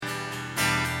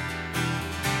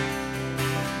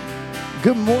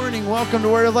Good morning. Welcome to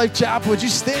Word of Life Chapel. Would you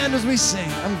stand as we sing?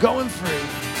 I'm going free.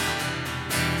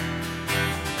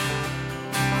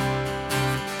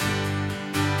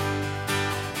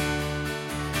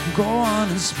 Go on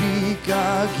and speak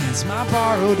against my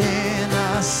borrowed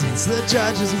innocence. The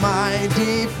judge is my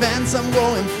defense. I'm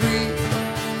going free.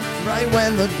 Right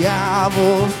when the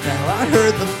gavel fell, I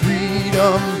heard the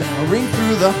freedom bell ring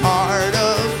through the heart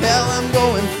of hell. I'm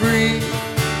going free.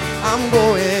 I'm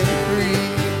going free.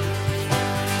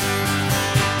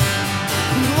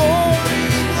 Glory,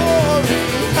 glory,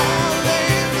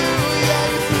 hallelujah.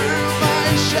 You threw my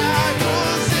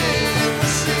shackles in the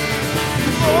sea.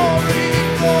 Glory,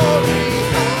 glory,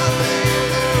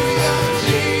 hallelujah.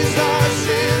 Jesus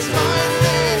is my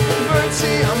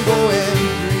liberty. I'm going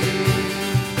free.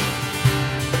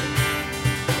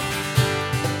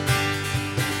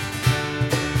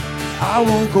 I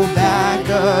won't go back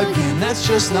again. That's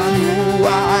just not who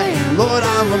I am. Lord,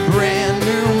 I'm a brand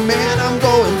new man. I'm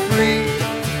going free.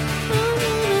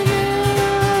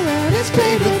 It's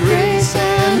paid with grace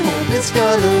and hope. It's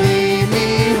gonna lead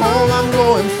me home. I'm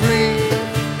going free.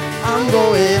 I'm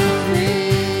going free.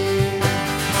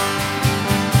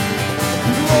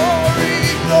 Glory,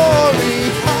 glory,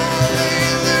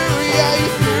 hallelujah. You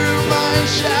threw my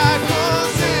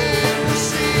shackles in the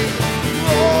sea.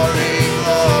 Glory,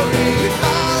 glory,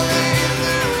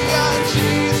 hallelujah.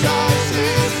 Jesus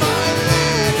is my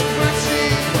liberty.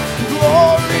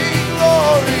 Glory,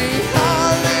 glory,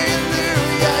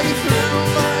 hallelujah. You threw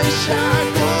my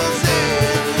shackles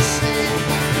in the sea.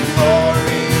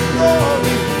 Glory,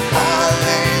 glory,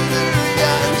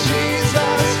 hallelujah.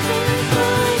 Jesus is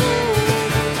my liberty.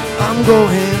 I'm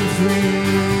going free.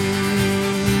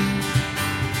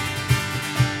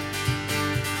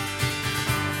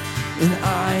 And I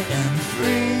am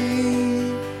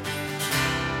free.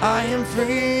 I am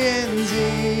free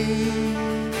indeed.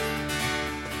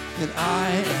 And I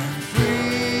am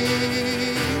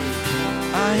free.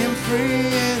 I am free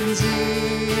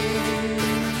indeed.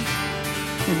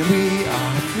 And we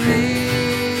are free.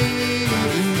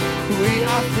 We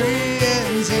are free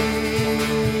indeed.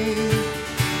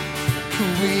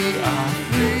 We are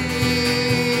free.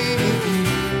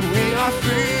 We are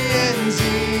free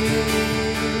indeed.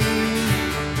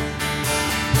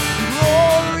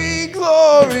 Glory,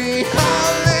 glory,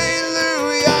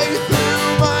 hallelujah. You threw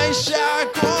my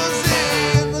shackles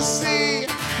in the sea.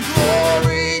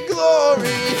 Glory,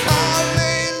 glory,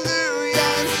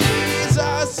 hallelujah.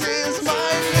 Jesus is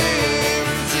my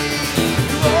liberty.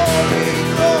 Glory,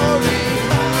 glory,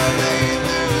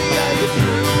 hallelujah. You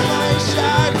threw my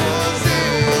shackles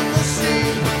in the sea.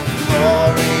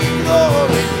 Glory,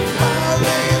 glory,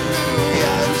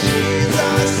 hallelujah.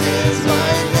 Jesus is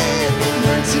my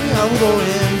liberty. I'm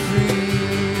going free.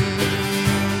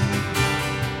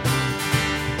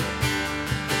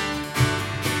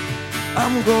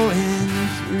 I'm going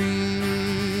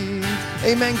free.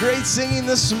 Amen. Great singing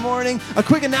this morning. A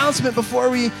quick announcement before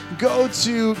we go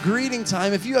to greeting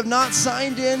time. If you have not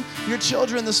signed in your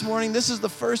children this morning, this is the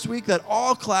first week that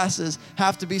all classes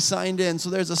have to be signed in.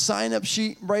 So there's a sign-up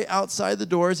sheet right outside the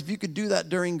doors. If you could do that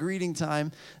during greeting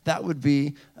time, that would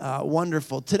be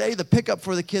wonderful. Today, the pickup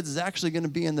for the kids is actually going to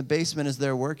be in the basement as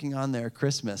they're working on their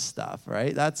Christmas stuff,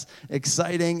 right? That's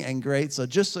exciting and great. So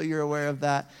just so you're aware of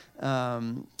that.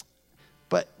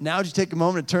 But now just take a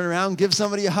moment to turn around, give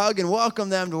somebody a hug, and welcome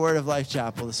them to Word of Life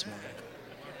Chapel this morning.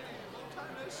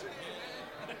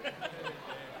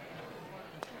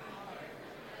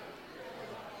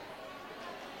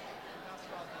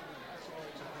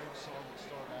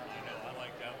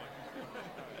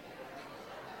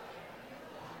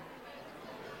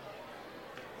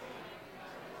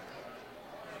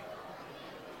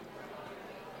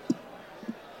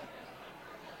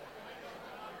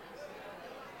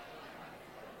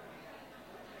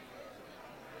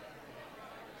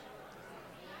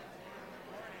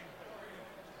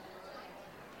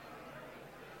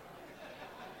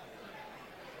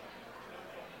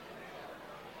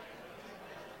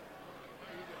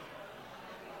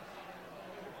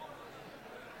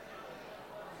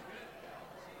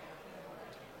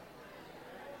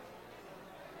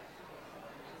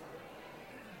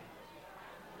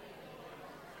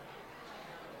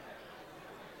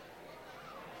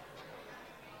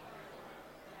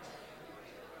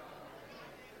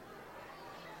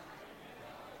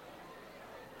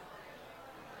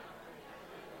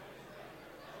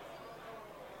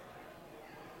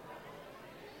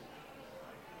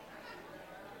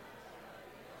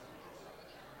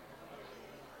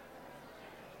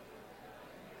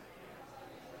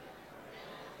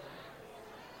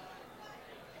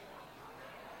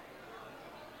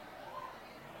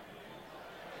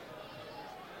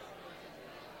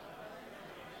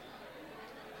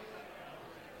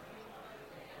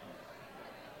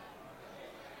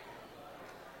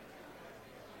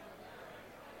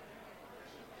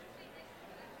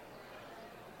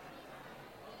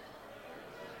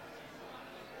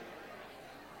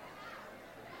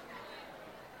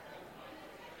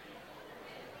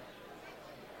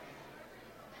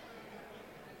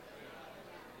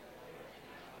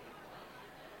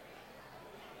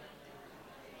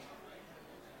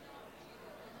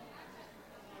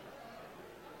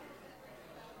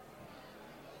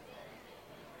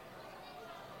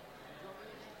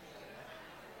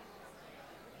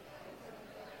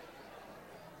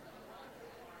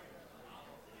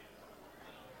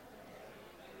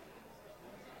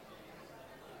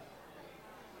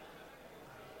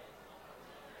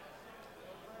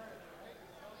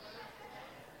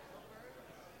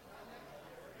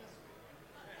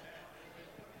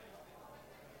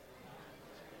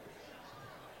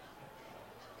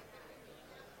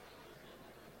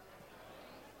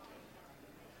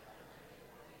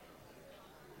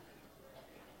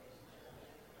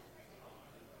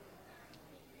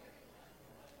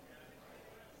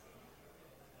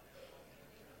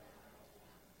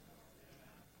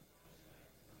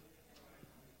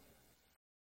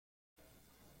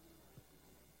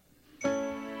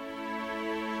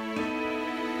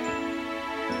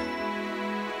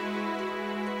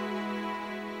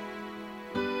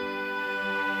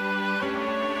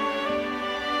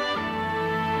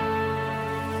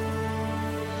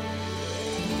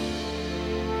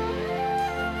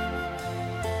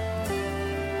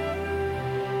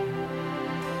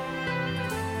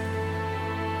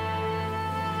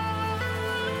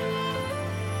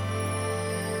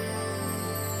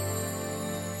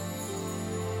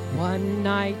 One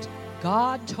night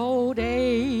God told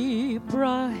Abraham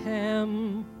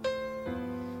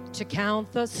to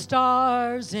count the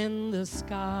stars in the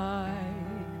sky.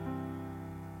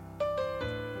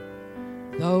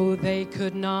 Though they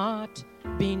could not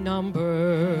be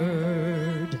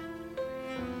numbered,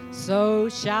 so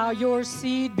shall your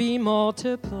seed be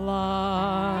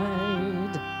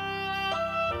multiplied.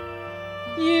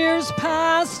 Years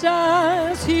passed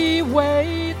as he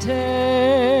waited,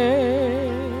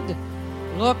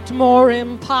 looked more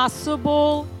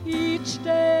impossible each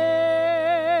day.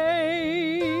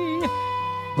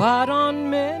 But on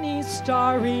many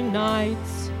starry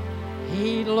nights,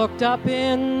 he looked up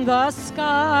in the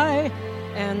sky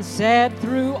and said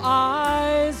through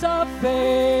eyes of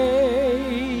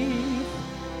faith,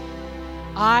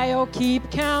 I'll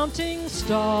keep counting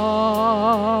stars.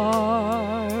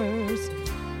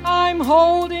 I'm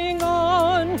holding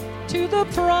on to the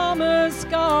promise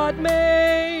God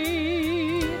made.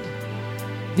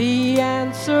 The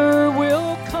answer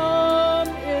will come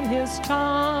in His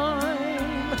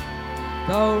time,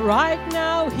 though right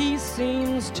now He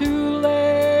seems too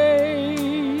late.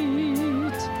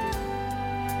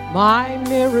 My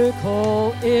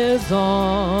miracle is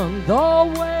on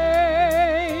the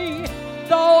way,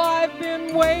 though I've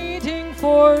been waiting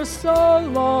for so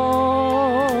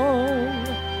long.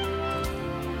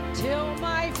 Till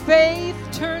my faith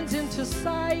turns into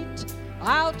sight,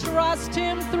 I'll trust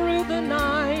Him through the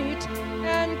night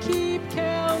and keep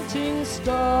counting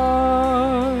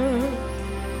stars.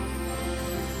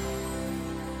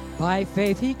 By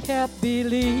faith he kept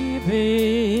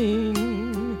believing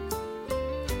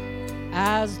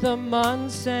as the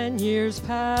months and years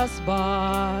passed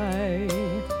by.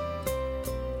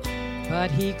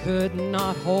 But he could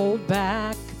not hold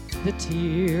back the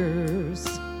tears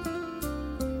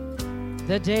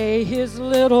the day his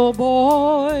little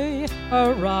boy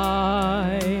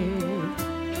arrived.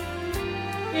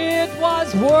 It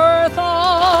was worth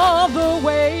all the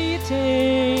waiting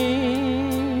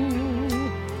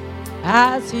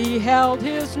as he held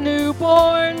his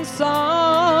newborn son.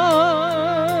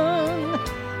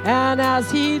 And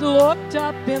as he looked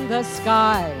up in the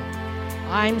sky,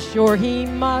 I'm sure he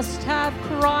must have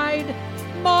cried,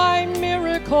 my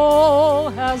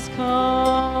miracle has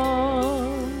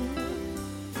come.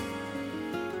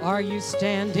 Are you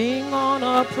standing on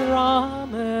a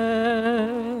promise?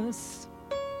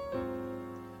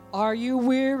 Are you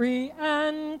weary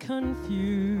and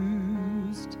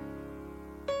confused?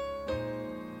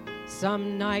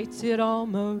 Some nights it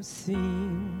almost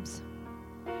seems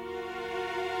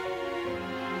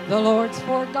the Lord's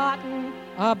forgotten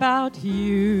about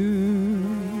you.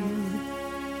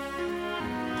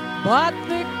 But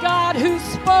the God who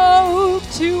spoke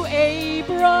to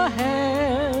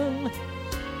Abraham,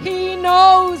 He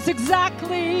knows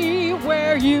exactly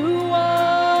where you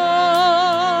are.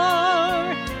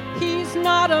 He's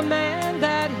not a man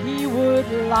that He would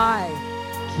lie.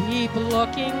 Keep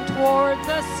looking toward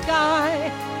the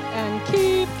sky and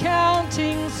keep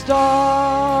counting stars.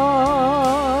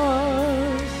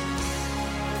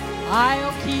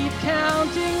 I'll keep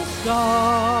counting stars,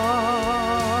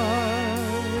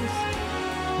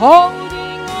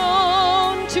 holding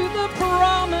on to the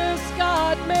promise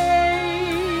God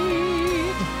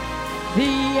made.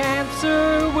 The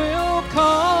answer will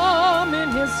come in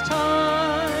His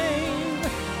time,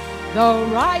 though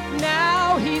right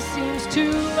now He seems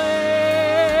too late.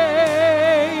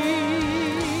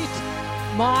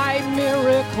 My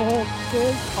miracle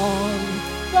is on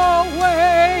the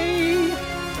way,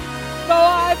 though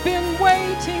I've been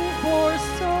waiting for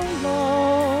so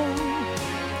long.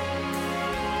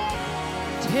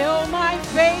 Till my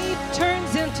faith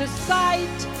turns into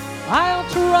sight, I'll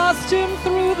trust Him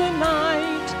through the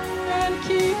night and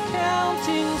keep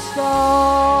counting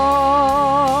stars.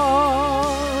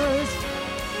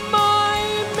 My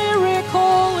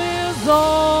miracle is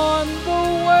on the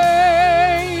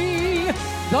way,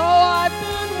 though I've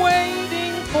been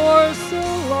waiting for so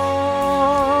long.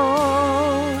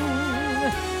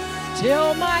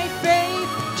 Till my faith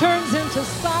turns into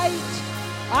sight,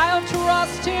 I'll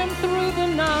trust Him through the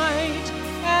night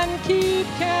and keep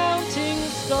counting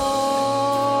stars.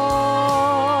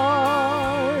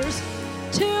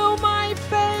 Till my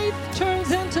faith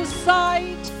turns into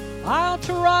sight, I'll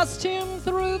trust Him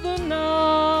through the night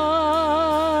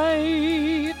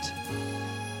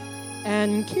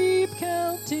and keep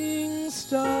counting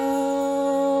stars.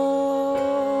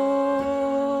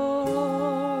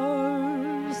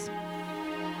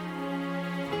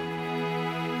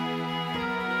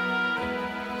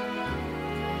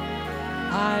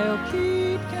 I'll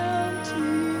keep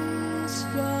counting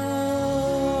stars.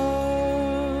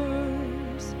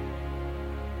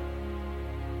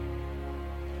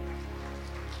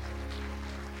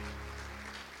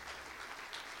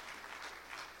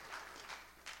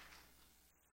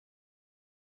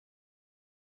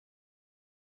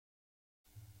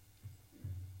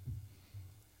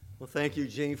 Well, thank you,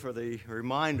 Gene, for the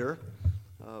reminder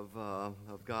of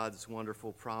God's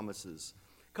wonderful promises.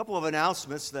 A couple of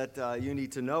announcements that you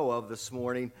need to know of this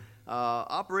morning.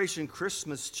 Operation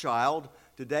Christmas Child,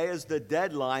 today is the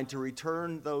deadline to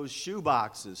return those shoe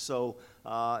boxes. So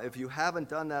if you haven't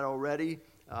done that already,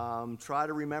 try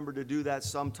to remember to do that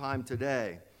sometime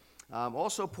today.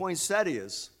 Also,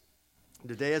 poinsettias.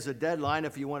 Today is a deadline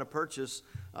if you want to purchase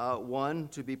one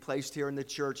to be placed here in the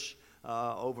church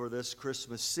over this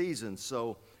Christmas season.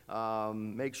 So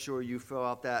make sure you fill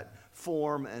out that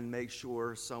form and make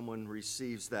sure someone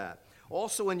receives that.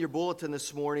 Also in your bulletin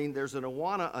this morning, there's an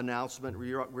Awana announcement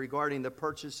regarding the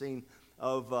purchasing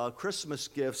of Christmas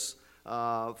gifts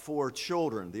for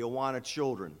children, the Awana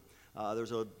children.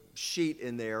 There's a sheet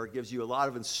in there. It gives you a lot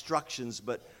of instructions,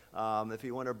 but if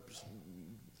you want to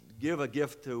give a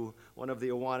gift to one of the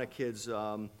Awana kids,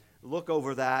 look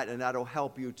over that, and that'll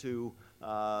help you to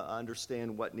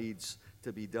understand what needs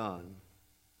to be done.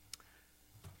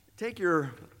 Take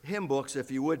your hymn books, if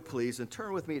you would, please, and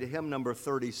turn with me to hymn number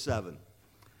 37.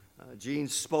 Gene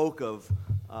spoke of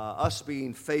us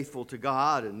being faithful to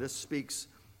God, and this speaks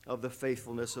of the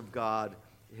faithfulness of God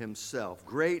himself.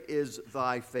 Great is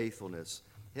thy faithfulness.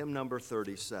 Hymn number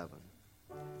 37.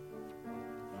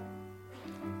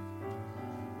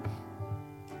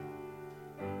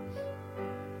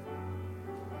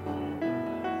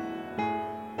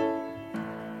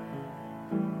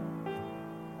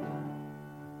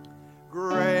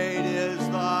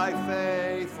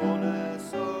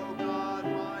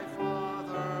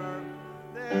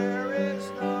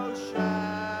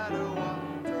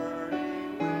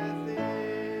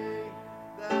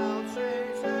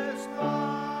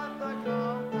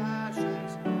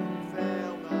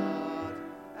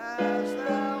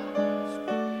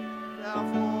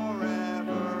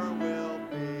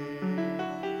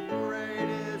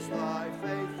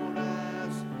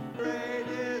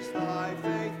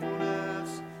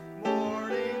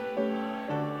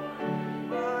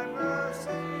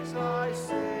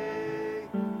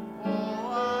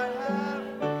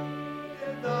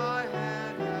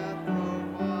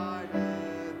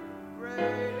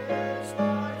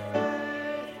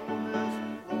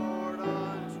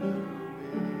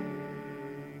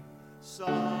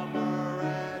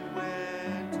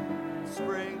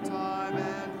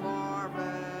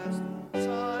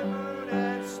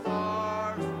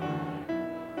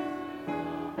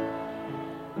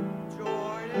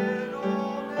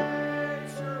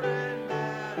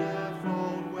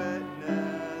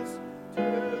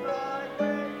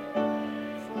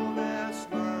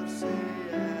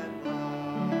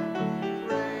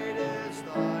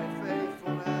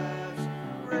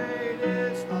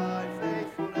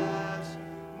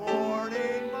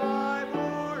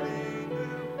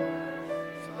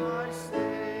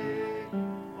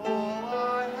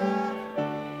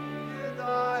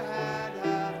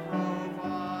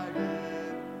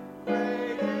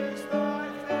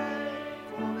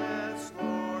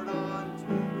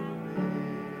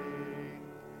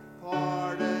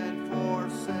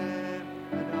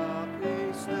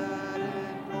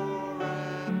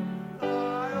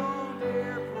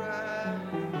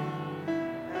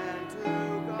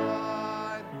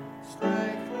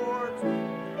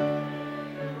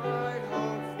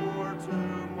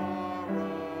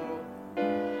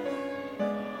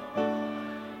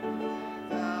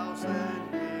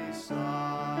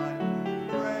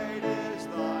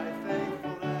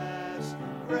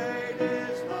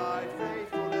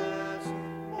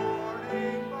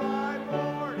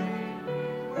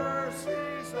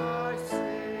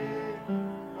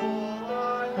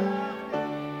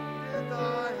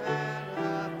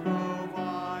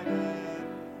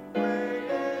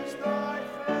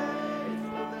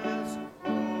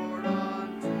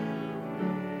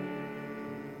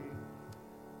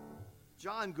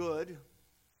 John Good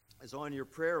is on your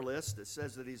prayer list. It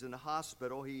says that he's in the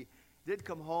hospital. He did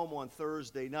come home on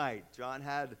Thursday night. John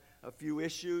had a few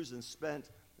issues and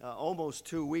spent almost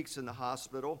 2 weeks in the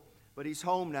hospital, but he's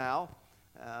home now.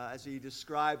 As he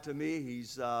described to me,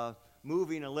 he's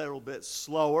moving a little bit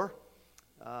slower.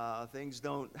 Things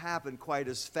don't happen quite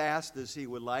as fast as he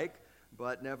would like,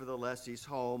 but nevertheless, he's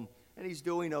home and he's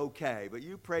doing okay. But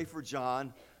you pray for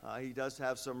John. He does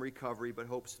have some recovery, but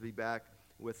hopes to be back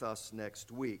with us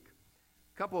next week.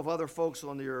 A couple of other folks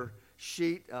on your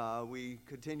sheet we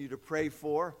continue to pray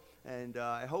for, and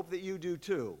I hope that you do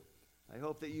too. I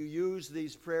hope that you use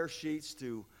these prayer sheets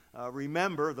to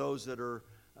remember those that are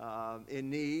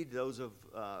in need, those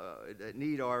that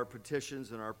need our petitions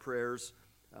and our prayers,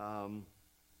 and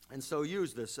so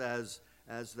use this as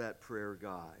that prayer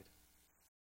guide.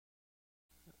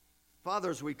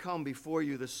 Father, as we come before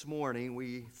you this morning,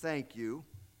 we thank you.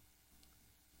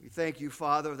 We thank you,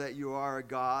 Father, that you are a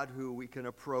God who we can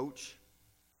approach.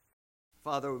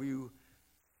 Father, you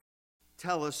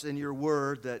tell us in your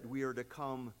word that we are to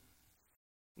come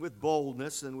with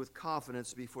boldness and with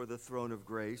confidence before the throne of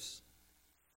grace.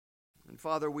 And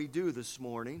Father, we do this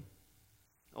morning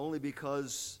only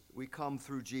because we come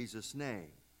through Jesus'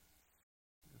 name.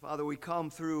 Father, we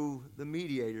come through the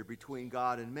mediator between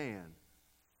God and man.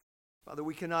 Father,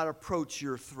 we cannot approach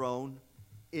your throne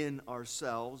in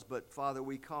ourselves, but Father,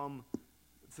 we come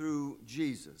through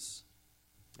Jesus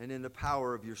and in the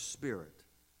power of your Spirit.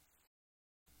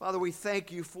 Father, we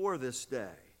thank you for this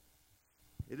day.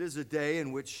 It is a day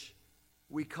in which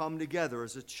we come together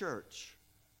as a church.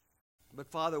 But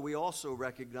Father, we also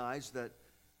recognize that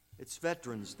it's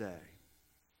Veterans Day.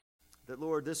 That,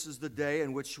 Lord, this is the day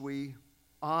in which we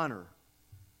honor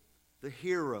the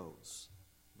heroes,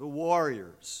 the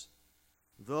warriors,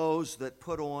 those that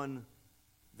put on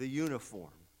the uniform.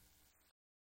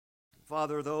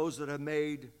 Father, those that have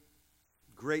made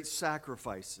great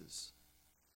sacrifices,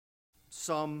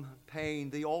 some paying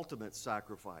the ultimate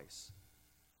sacrifice,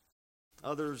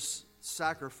 others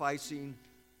sacrificing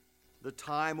the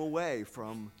time away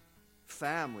from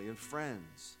family and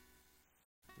friends.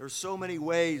 There are so many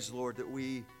ways, Lord, that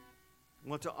we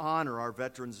want to honor our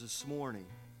veterans this morning,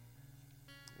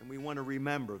 and we want to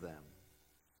remember them.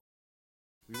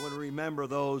 We want to remember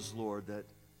those, Lord, that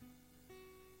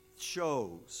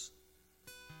chose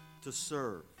to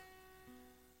serve.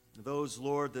 Those,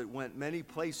 Lord, that went many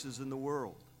places in the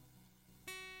world,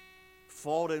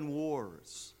 fought in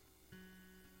wars.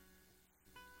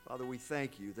 Father, we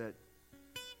thank you that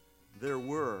there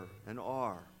were and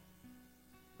are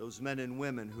those men and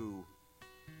women who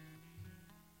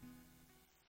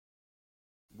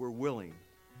were willing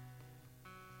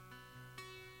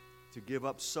to give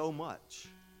up so much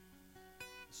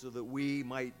so that we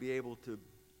might be able to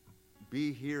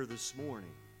be here this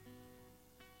morning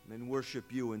and worship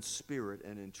you in spirit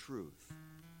and in truth.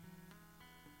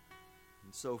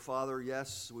 And so, Father,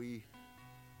 yes, we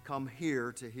come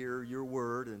here to hear your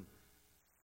word and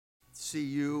see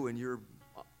you and your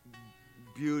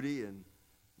beauty and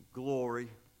glory.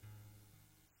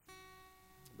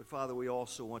 But, Father, we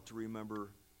also want to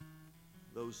remember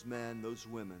those men, those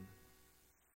women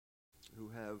who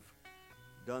have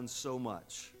done so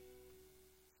much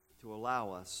to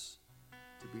allow us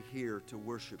to be here to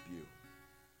worship you.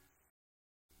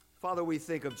 Father, we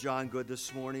think of John Good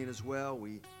this morning as well.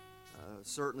 We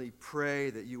certainly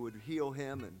pray that you would heal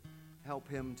him and help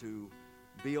him to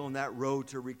be on that road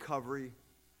to recovery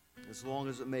as long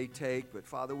as it may take. But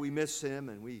Father, we miss him,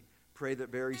 and we pray that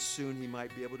very soon he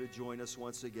might be able to join us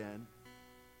once again.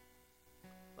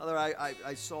 Father,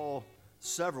 I saw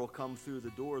several come through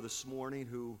the door this morning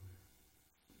who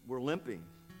were limping,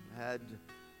 had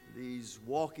these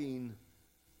walking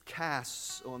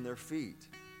casts on their feet.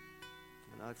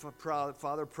 And I,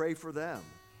 Father, pray for them.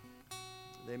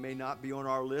 They may not be on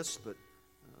our list, but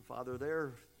Father,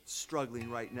 they're struggling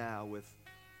right now with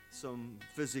some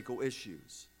physical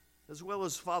issues, as well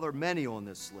as, Father, many on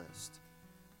this list.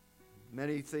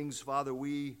 Many things, Father,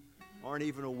 we aren't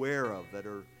even aware of that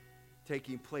are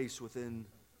taking place within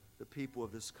the people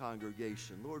of this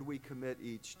congregation. Lord, we commit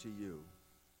each to you.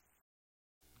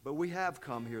 But we have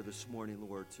come here this morning,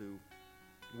 Lord, to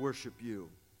worship you.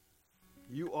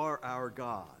 You are our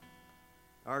God,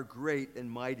 our great and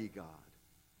mighty God.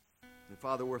 And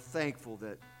Father, we're thankful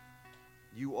that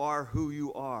you are who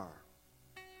you are,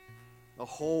 a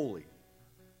holy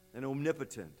and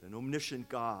omnipotent and omniscient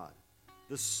God,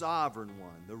 the sovereign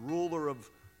one, the ruler of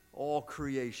all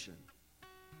creation.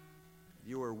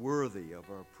 You are worthy of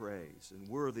our praise and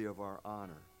worthy of our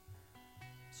honor.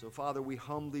 So, Father, we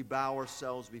humbly bow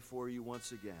ourselves before you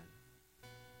once again.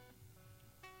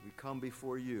 We come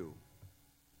before you,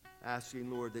 asking,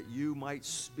 Lord, that you might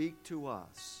speak to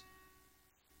us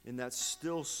in that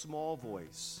still small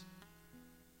voice.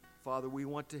 Father, we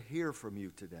want to hear from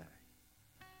you today.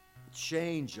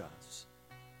 Change us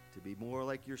to be more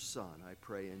like your Son, I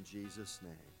pray in Jesus'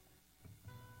 name.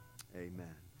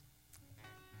 Amen.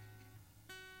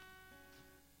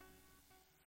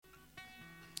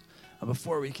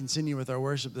 Before we continue with our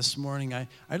worship this morning,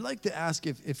 I'd like to ask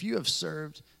if you have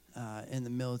served in the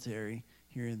military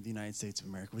here in the United States of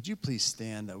America, would you please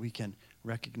stand that we can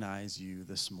recognize you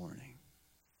this morning?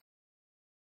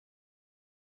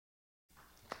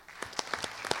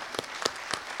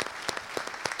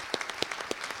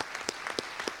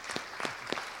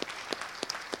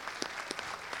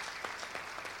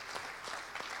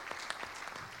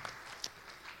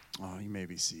 Oh, you may be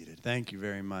be seated. Thank you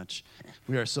very much.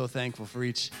 We are so thankful for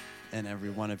each and every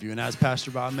one of you. And as Pastor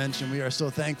Bob mentioned, we are so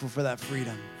thankful for that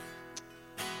freedom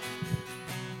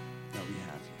that we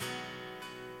have here.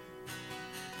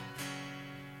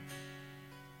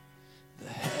 The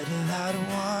head that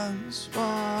once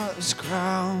was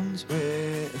crowned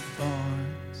with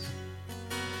thorns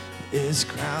is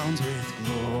crowned with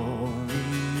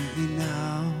glory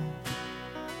now.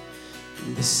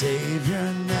 The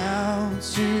Savior now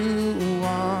to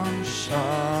wash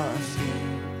our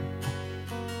feet.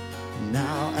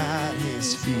 Now at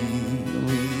his feet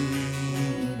we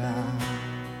bow.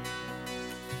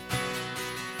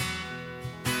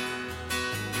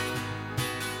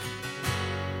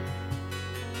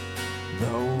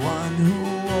 The one who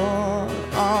wore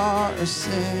our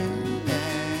sin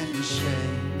and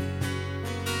shame,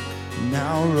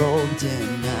 now robed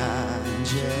in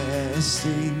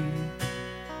majesty.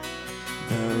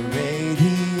 The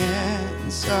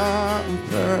radiance of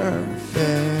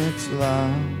perfect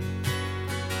love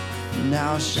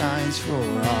now shines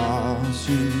for all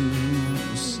to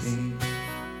see.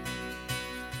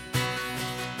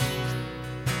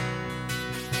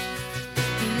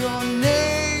 Your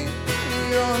name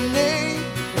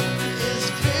is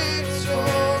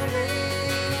victory.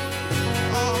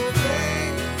 All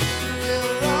praise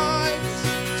will rise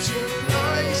to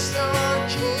Christ our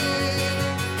King.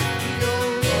 Your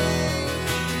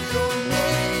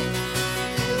name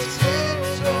is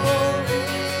victory.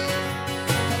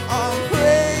 All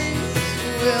praise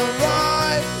will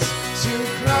rise to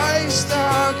Christ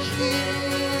our King.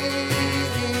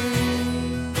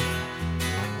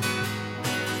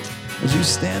 Would you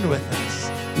stand with us?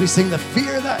 We sing the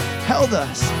fear that held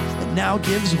us and now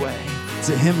gives way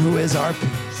to him who is our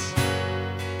peace.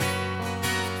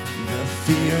 The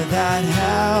fear that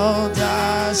held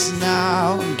us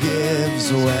now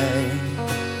gives way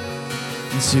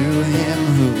to him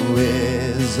who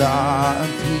is our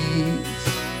peace.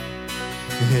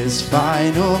 His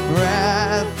final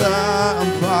breath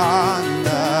upon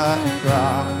the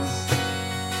cross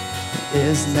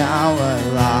is now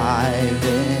alive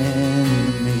in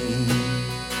me.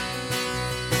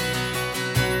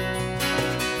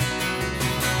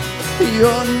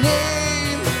 Your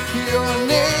name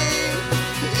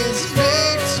is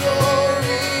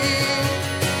victory.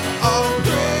 All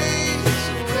praise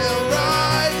will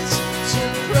rise to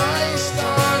Christ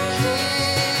our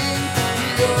King.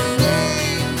 Your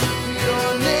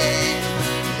name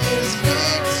is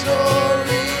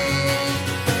victory.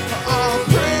 All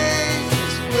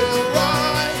praise will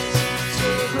rise to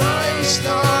Christ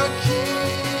our King.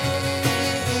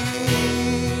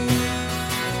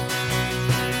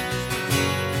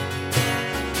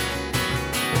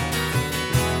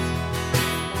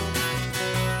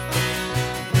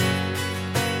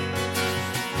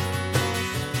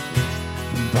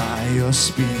 By your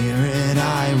Spirit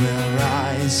I will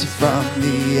rise from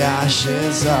the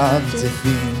ashes of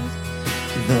defeat.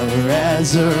 The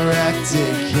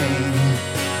resurrected King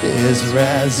is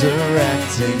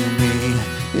resurrecting me.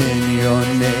 In your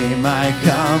name I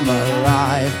come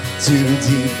alive to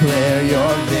declare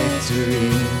your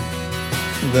victory.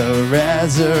 The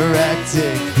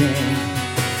resurrected King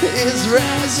is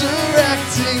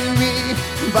resurrecting me.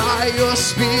 By your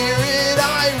Spirit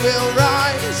I will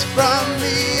rise from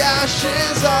the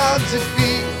ashes of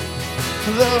defeat.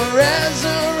 The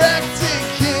resurrected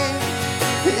King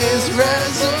is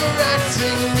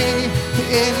resurrecting me.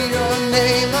 In your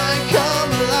name I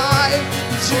come alive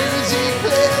to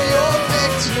declare your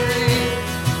victory.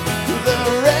 The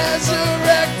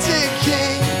resurrected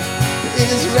King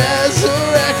is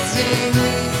resurrecting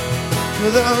me.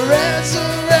 The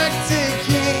resurrected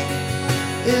King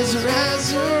is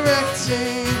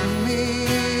resurrecting me.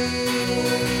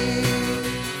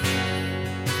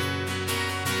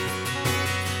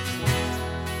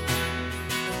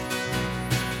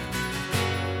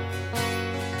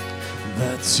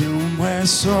 The tomb where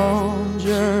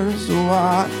soldiers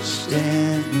watched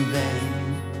in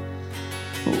vain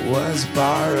was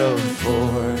borrowed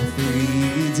for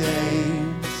 3 days.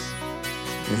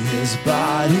 His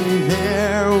body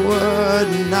there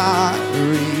would not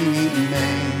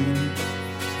remain.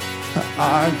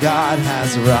 Our God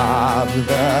has robbed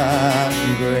the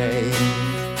grave.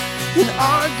 And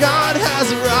our God has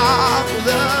robbed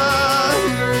the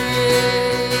grave.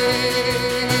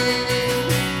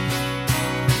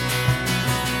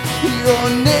 Your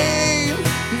name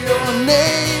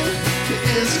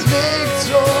is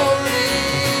victory.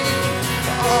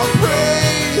 All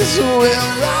praise will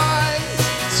rise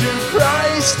to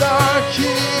Christ our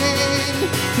King.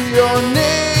 Your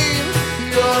name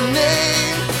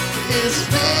is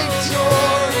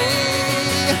victory.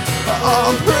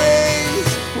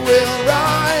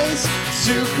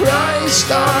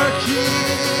 our King.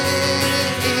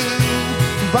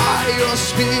 By your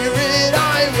Spirit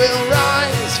I will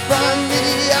rise from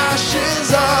the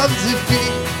ashes of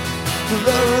defeat.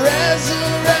 The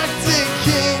resurrected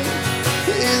King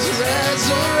is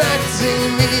resurrecting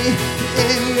me.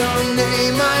 In your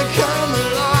name I come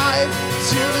alive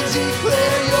to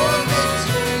declare your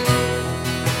victory.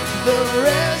 The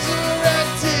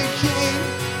resurrected King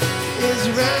is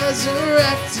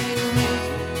resurrecting me.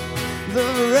 The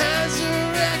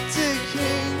resurrected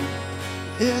King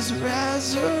is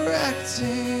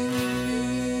resurrecting me.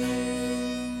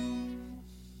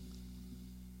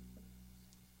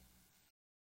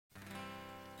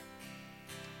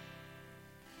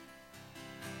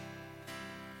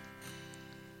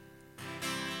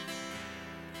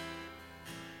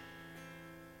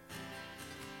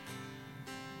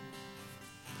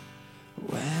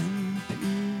 When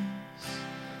peace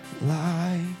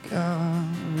like a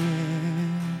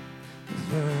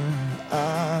river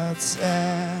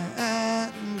attended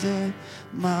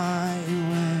my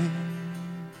way,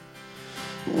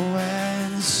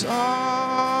 when sorrows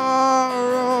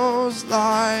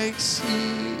like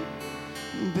sea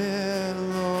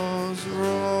billows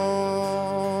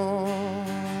roll,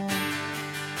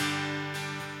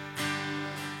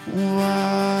 whatever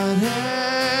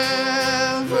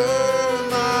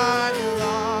my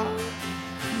lot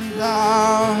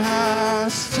thou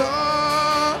hast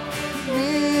taught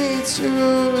me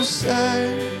to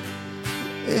say,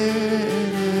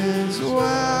 it is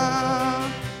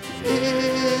well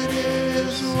with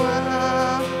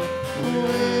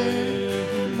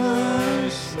my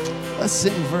soul. Let's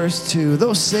sing verse 2.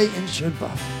 Though Satan should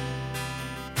buffet,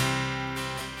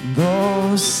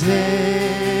 though Satan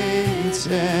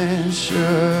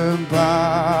should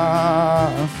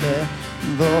buffet,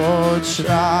 though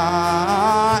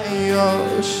trials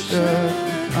should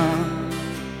come,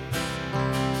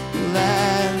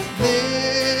 let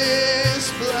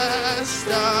this blessed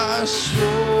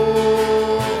assurance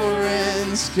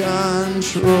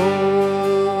control,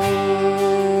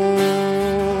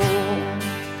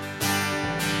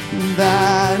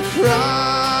 that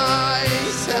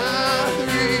Christ hath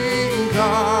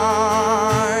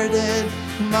regarded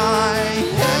my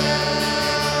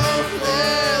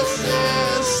helpless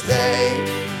estate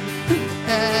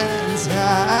and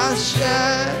hath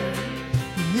shed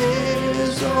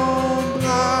his own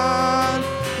blood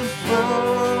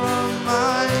for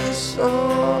my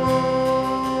soul.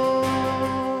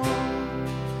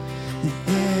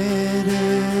 It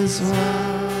is well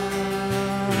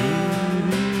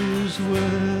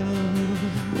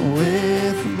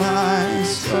with my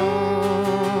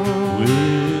soul.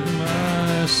 With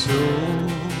my soul.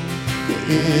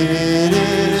 It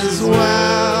is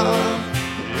well.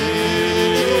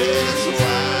 It is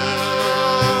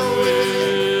well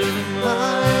with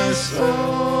my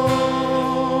soul.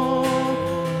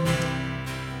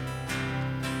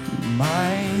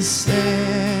 My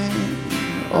sin,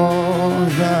 oh,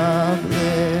 the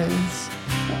bliss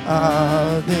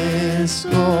of this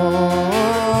glorious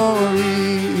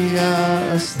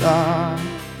thought.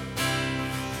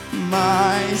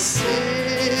 My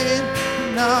sin,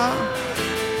 not.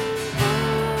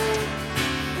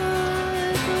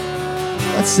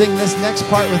 Let's sing this next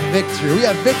part with victory. We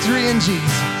have victory in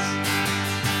Jesus.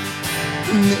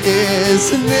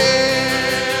 Is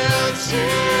nailed to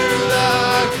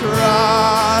the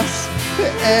cross,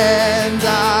 and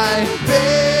I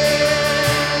bear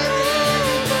it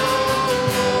no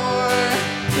more.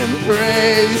 And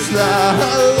praise the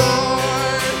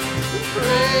Lord,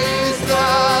 praise the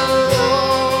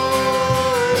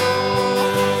Lord,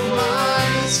 oh my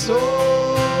soul.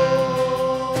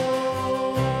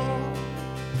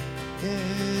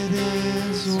 It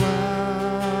is well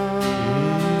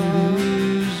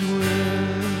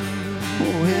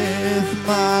with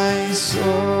my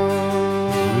soul.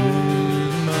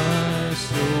 With my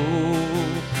soul.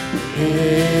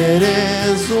 It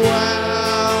is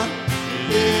well.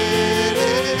 It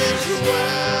is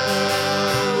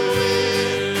well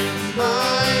with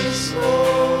my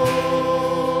soul.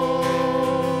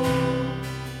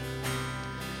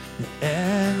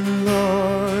 And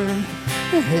Lord,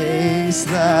 haste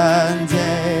the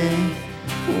day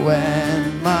when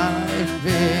my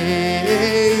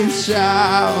faith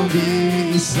shall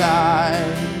be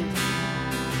silent,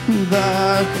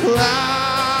 the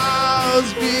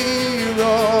clouds be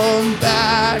rolled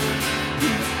back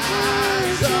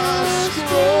as a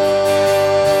scroll.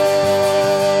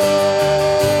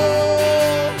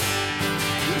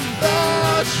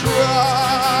 The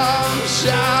trump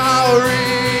shall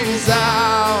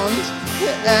resound,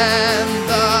 and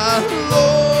the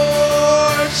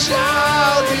Lord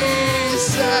shall be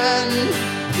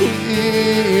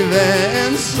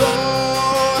even so,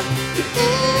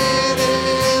 it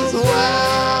is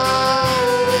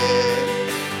well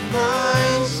with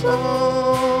my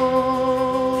soul.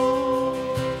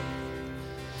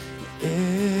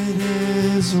 It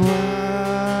is well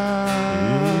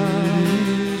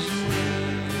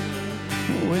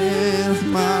with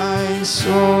my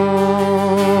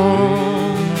soul.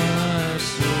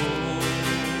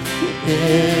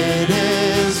 It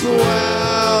is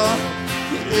well.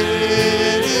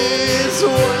 It is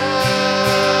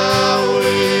well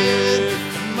with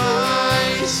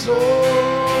my soul.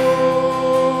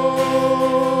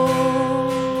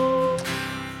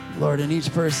 Lord, in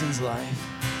each person's life,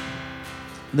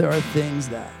 there are things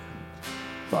that,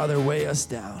 Father, weigh us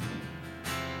down.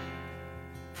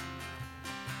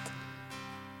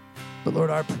 But Lord,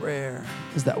 our prayer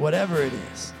is that whatever it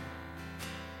is,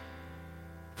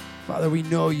 Father, we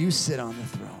know you sit on the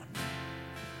throne.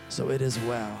 So it is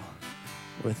well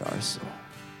with our soul.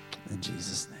 In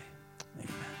Jesus' name,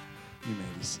 amen. You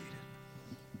may be seated.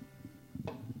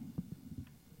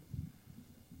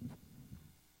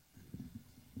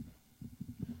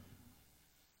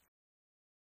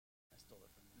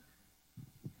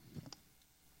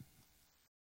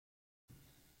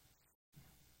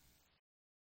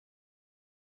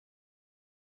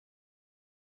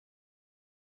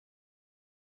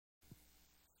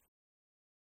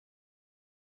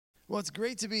 Well, it's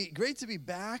great to be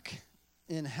back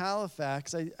in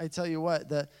Halifax. I tell you what,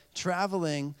 the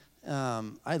traveling,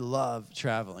 I love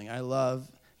traveling. I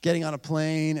love getting on a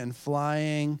plane and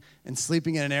flying and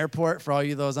sleeping in an airport. For all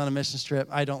you those on a mission trip,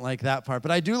 I don't like that part,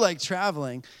 but I do like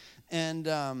traveling. And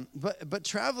but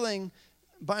traveling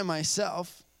by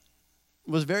myself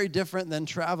was very different than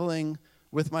traveling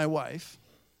with my wife,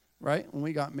 right? When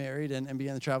we got married and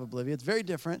began to travel Bolivia, it's very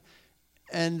different.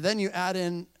 And then you add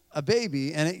in a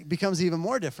baby, and it becomes even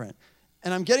more different.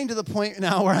 And I'm getting to the point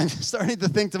now where I'm starting to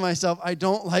think to myself, I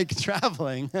don't like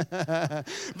traveling. But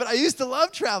I used to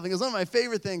love traveling. It was one of my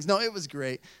favorite things. No, it was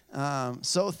great.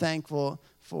 So thankful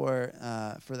for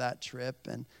that trip.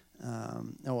 And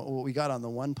we got on the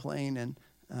one plane, and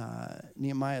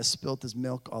Nehemiah spilt his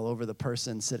milk all over the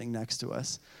person sitting next to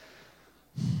us.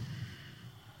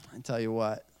 I tell you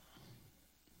what,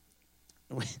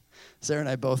 Sarah and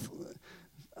I both...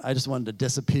 I just wanted to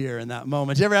disappear in that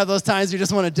moment. You ever have those times you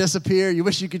just want to disappear? You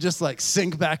wish you could just like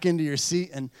sink back into your seat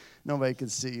and nobody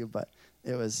could see you, but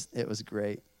it was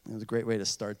great. It was a great way to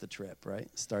start the trip, right?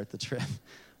 Start the trip.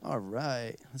 All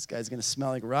right, this guy's going to smell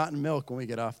like rotten milk when we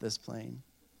get off this plane.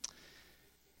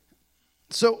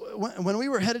 So when we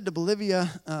were headed to Bolivia,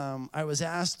 I was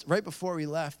asked right before we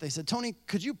left, they said, Tony,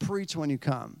 could you preach when you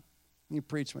come? You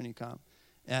preach when you come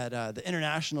at the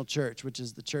International Church, which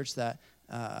is the church that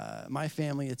my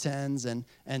family attends, and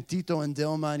Tito and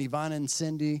Dilma and Ivana and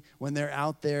Cindy, when they're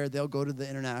out there, they'll go to the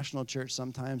International Church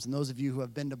sometimes. And those of you who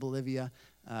have been to Bolivia,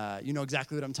 you know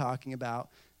exactly what I'm talking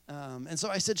about. And so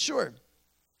I said, sure.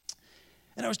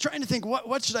 And I was trying to think,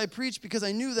 what should I preach? Because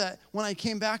I knew that when I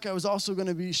came back, I was also going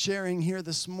to be sharing here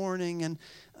this morning. And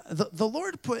the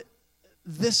Lord put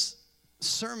this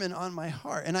sermon on my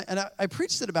heart. And I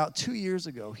preached it about 2 years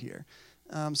ago here.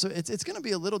 So it's going to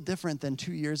be a little different than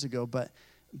 2 years ago, but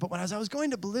as I was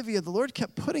going to Bolivia, the Lord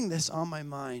kept putting this on my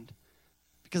mind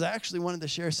because I actually wanted to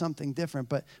share something different.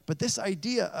 But this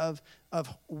idea of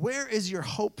where is your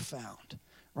hope found,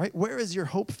 right? Where is your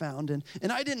hope found? And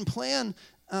I didn't plan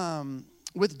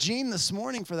with Gene this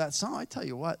morning for that song. I tell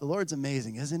you what, the Lord's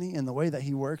amazing, isn't he? And the way that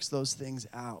he works those things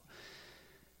out.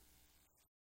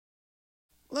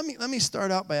 Let me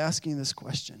start out by asking this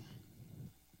question.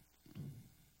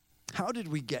 How did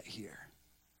we get here?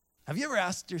 Have you ever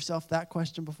asked yourself that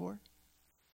question before?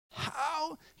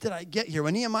 How did I get here?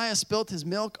 When Nehemiah spilt his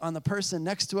milk on the person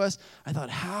next to us, I thought,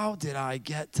 how did I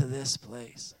get to this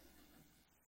place?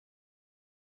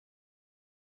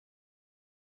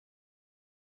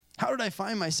 How did I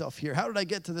find myself here? How did I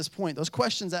get to this point? Those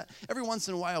questions that every once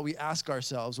in a while we ask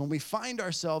ourselves when we find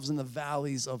ourselves in the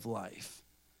valleys of life.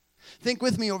 Think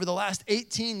with me over the last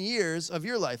 18 years of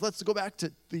your life. Let's go back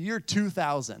to the year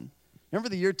 2000. Remember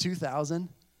the year 2000?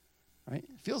 Right?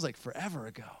 It feels like forever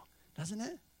ago, doesn't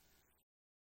it?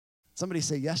 Somebody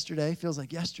say yesterday. Feels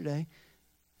like yesterday.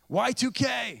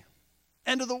 Y2K.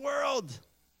 End of the world.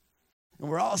 And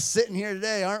we're all sitting here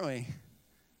today, aren't we?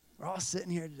 We're all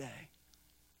sitting here today.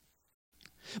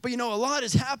 But you know, a lot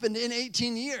has happened in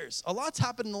 18 years. A lot's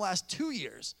happened in the last 2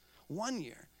 years. 1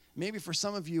 year. Maybe for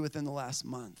some of you within the last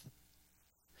month.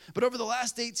 But over the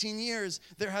last 18 years,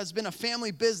 there has been a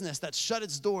family business that shut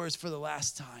its doors for the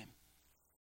last time.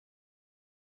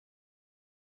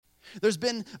 There's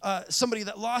been somebody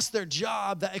that lost their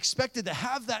job that expected to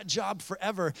have that job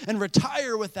forever and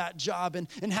retire with that job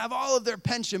and have all of their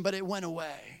pension, but it went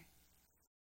away.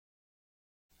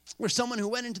 Or someone who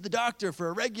went into the doctor for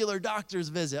a regular doctor's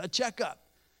visit, a checkup,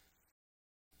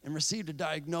 and received a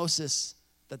diagnosis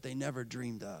that they never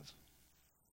dreamed of.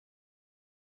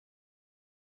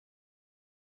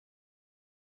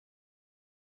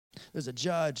 There's a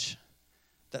judge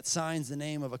that signs the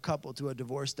name of a couple to a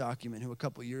divorce document who a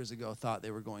couple years ago thought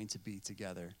they were going to be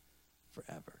together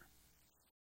forever.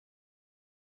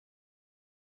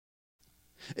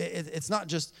 It's not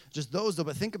just those, though,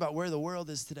 but think about where the world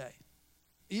is today.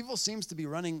 Evil seems to be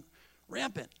running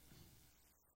rampant.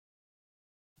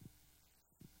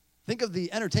 Think of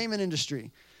the entertainment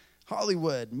industry,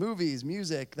 Hollywood, movies,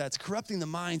 music, that's corrupting the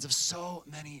minds of so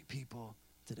many people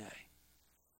today.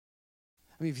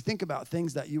 I mean, if you think about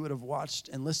things that you would have watched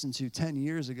and listened to 10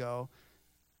 years ago,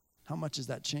 how much has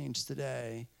that changed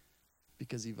today?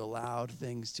 Because you've allowed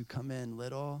things to come in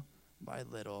little by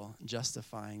little,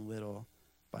 justifying little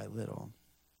by little.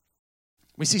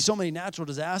 We see so many natural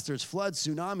disasters, floods,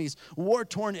 tsunamis,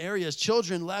 war-torn areas,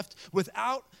 children left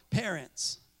without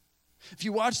parents. If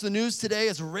you watch the news today,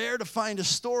 it's rare to find a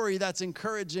story that's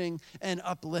encouraging and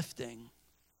uplifting.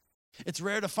 It's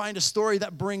rare to find a story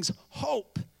that brings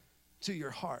hope to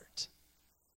your heart.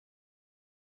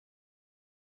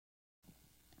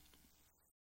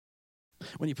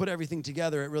 When you put everything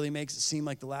together, it really makes it seem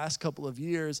like the last couple of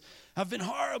years have been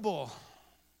horrible.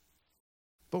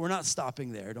 But we're not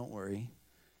stopping there, don't worry.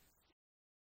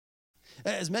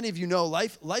 As many of you know,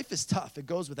 life is tough. It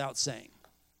goes without saying.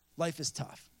 Life is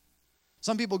tough.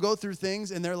 Some people go through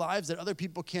things in their lives that other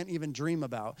people can't even dream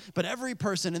about. But every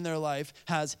person in their life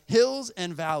has hills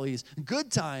and valleys,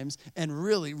 good times and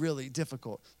really, really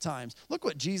difficult times. Look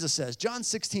what Jesus says, John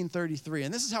 16:33.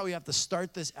 And this is how we have to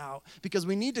start this out, because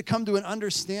we need to come to an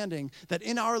understanding that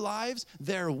in our lives,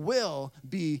 there will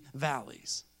be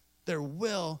valleys. There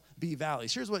will be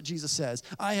valleys. Here's what Jesus says.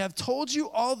 I have told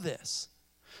you all this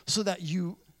so that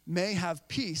you may have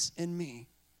peace in me.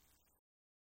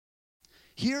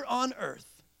 Here on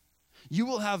earth, you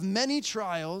will have many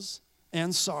trials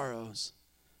and sorrows,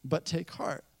 but take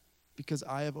heart, because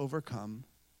I have overcome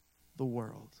the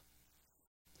world.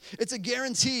 It's a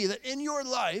guarantee that in your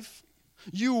life,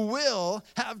 you will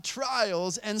have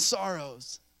trials and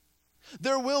sorrows.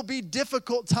 There will be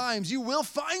difficult times. You will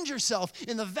find yourself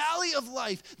in the valley of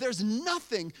life. There's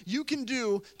nothing you can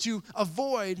do to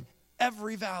avoid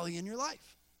every valley in your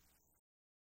life.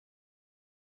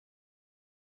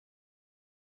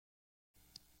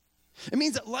 It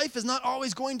means that life is not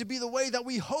always going to be the way that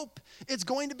we hope it's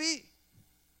going to be.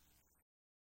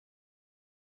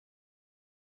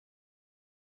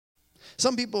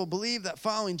 Some people believe that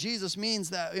following Jesus means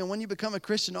that when you become a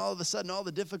Christian, all of a sudden all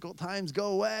the difficult times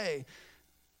go away.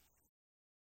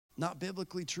 Not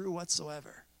biblically true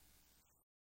whatsoever.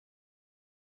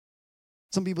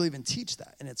 Some people even teach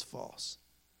that, and it's false.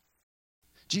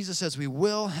 Jesus says we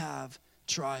will have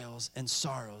trials and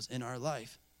sorrows in our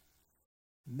life.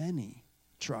 Many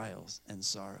trials and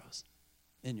sorrows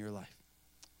in your life.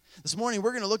 This morning,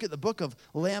 we're going to look at the book of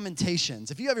Lamentations.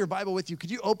 If you have your Bible with you,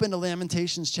 could you open to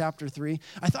Lamentations chapter 3?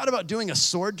 I thought about doing a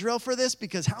sword drill for this,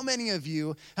 because how many of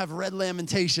you have read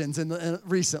Lamentations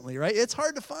recently, right? It's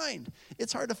hard to find.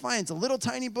 It's hard to find. It's a little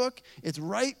tiny book. It's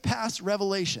right past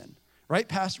Revelation. Right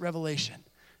past Revelation,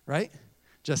 right?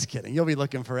 Just kidding. You'll be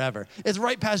looking forever. It's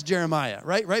right past Jeremiah,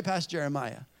 right? Right past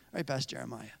Jeremiah. Right past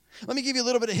Jeremiah. Let me give you a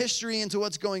little bit of history into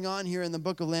what's going on here in the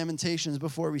book of Lamentations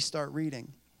before we start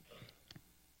reading.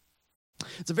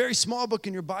 It's a very small book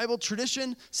in your Bible.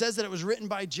 Tradition says that it was written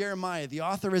by Jeremiah. The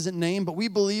author isn't named, but we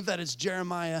believe that it's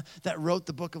Jeremiah that wrote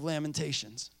the book of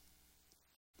Lamentations.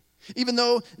 Even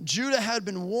though Judah had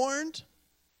been warned,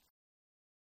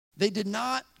 they did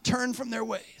not turn from their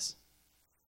ways,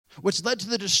 which led to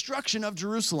the destruction of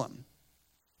Jerusalem.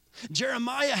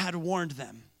 Jeremiah had warned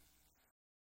them.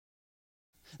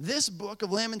 This book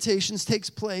of Lamentations takes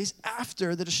place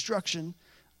after the destruction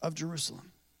of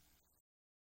Jerusalem.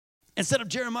 Instead of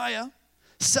Jeremiah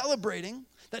celebrating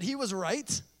that he was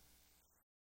right,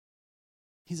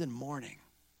 he's in mourning.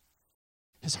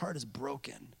 His heart is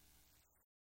broken.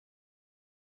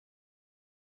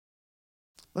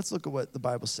 Let's look at what the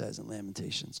Bible says in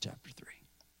Lamentations chapter 3.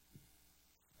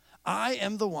 I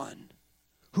am the one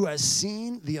who has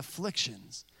seen the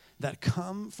afflictions that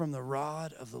come from the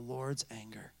rod of the Lord's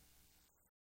anger.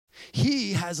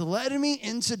 He has led me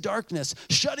into darkness,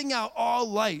 shutting out all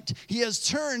light. He has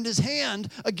turned his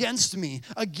hand against me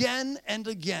again and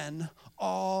again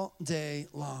all day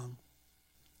long.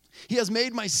 He has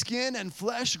made my skin and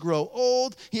flesh grow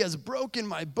old. He has broken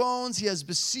my bones. He has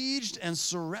besieged and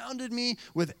surrounded me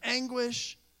with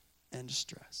anguish and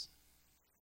distress.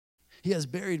 He has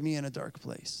buried me in a dark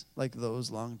place, like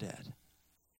those long dead.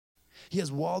 He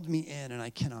has walled me in, and I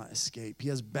cannot escape. He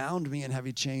has bound me in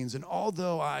heavy chains, and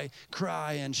although I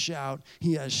cry and shout,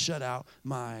 he has shut out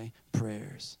my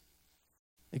prayers.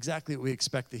 Exactly what we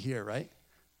expect to hear, right?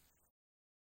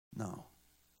 No.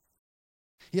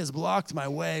 He has blocked my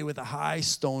way with a high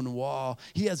stone wall.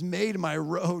 He has made my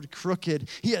road crooked.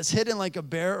 He has hidden like a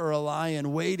bear or a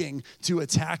lion waiting to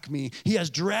attack me. He has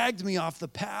dragged me off the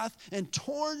path and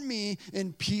torn me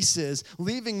in pieces,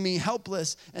 leaving me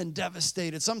helpless and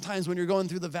devastated. Sometimes when you're going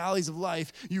through the valleys of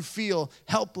life, you feel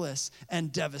helpless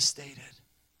and devastated.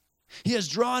 He has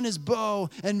drawn his bow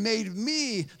and made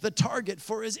me the target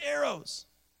for his arrows.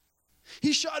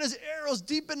 He shot his arrows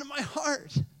deep into my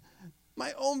heart.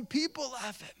 My own people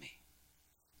laugh at me.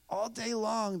 All day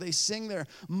long, they sing their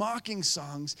mocking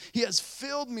songs. He has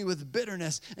filled me with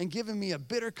bitterness and given me a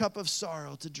bitter cup of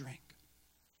sorrow to drink.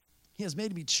 He has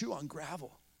made me chew on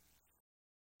gravel.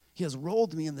 He has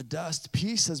rolled me in the dust.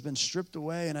 Peace has been stripped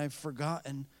away, and I've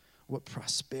forgotten what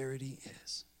prosperity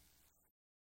is.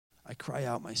 I cry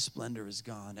out, my splendor is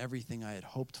gone. Everything I had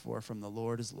hoped for from the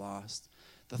Lord is lost.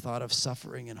 The thought of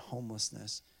suffering and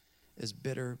homelessness is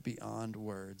bitter beyond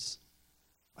words.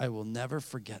 I will never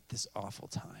forget this awful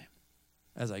time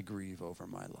as I grieve over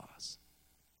my loss.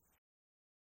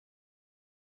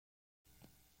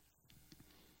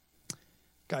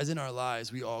 Guys, in our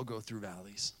lives, we all go through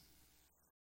valleys.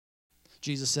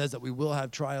 Jesus says that we will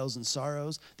have trials and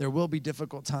sorrows. There will be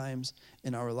difficult times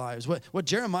in our lives. What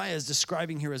Jeremiah is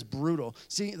describing here is brutal.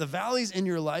 See, the valleys in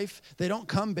your life, they don't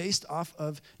come based off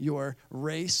of your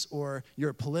race or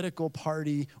your political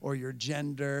party or your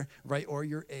gender, right, or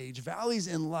your age. Valleys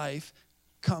in life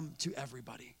come to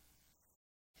everybody.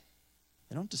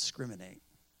 They don't discriminate.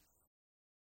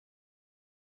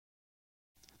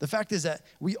 The fact is that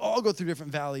we all go through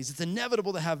different valleys. It's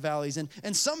inevitable to have valleys.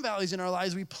 And some valleys in our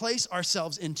lives we place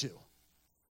ourselves into.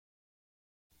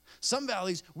 Some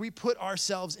valleys we put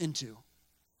ourselves into.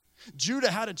 Judah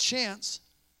had a chance,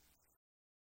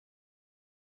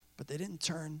 but they didn't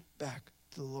turn back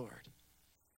to the Lord.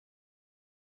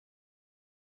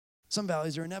 Some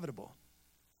valleys are inevitable.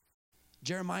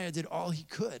 Jeremiah did all he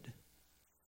could,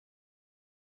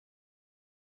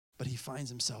 but he finds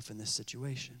himself in this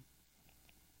situation.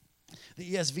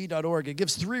 The ESV.org, it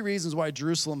gives 3 reasons why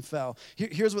Jerusalem fell.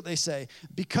 Here's what they say.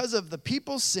 Because of the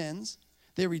people's sins,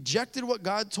 they rejected what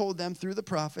God told them through the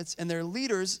prophets, and their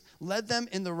leaders led them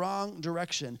in the wrong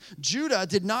direction. Judah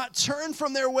did not turn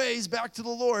from their ways back to the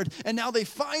Lord, and now they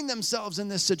find themselves in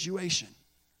this situation.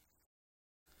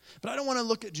 But I don't want to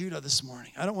look at Judah this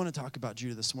morning. I don't want to talk about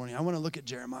Judah this morning. I want to look at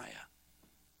Jeremiah.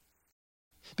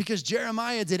 Because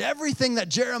Jeremiah did everything that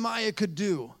Jeremiah could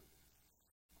do.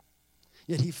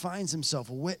 Yet he finds himself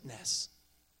a witness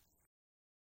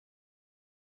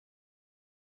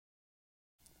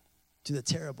to the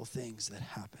terrible things that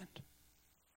happened.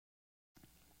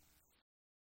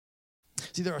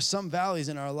 See, there are some valleys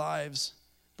in our lives,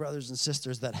 brothers and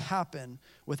sisters, that happen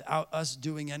without us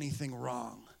doing anything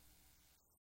wrong.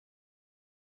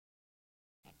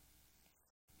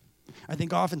 I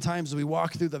think oftentimes as we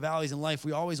walk through the valleys in life,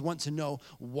 we always want to know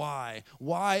why.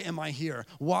 Why am I here?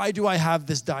 Why do I have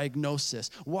this diagnosis?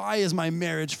 Why is my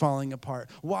marriage falling apart?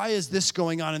 Why is this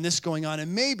going on and this going on?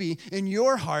 And maybe in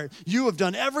your heart, you have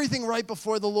done everything right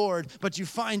before the Lord, but you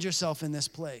find yourself in this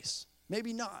place.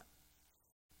 Maybe not.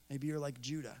 Maybe you're like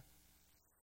Judah.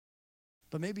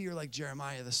 But maybe you're like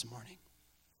Jeremiah this morning.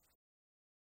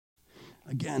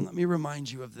 Again, let me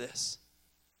remind you of this.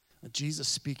 Jesus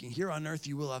speaking, here on earth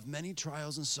you will have many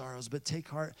trials and sorrows, but take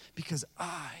heart because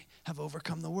I have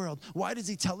overcome the world. Why does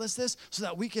he tell us this? So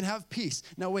that we can have peace.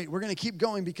 Now wait, we're going to keep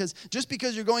going because just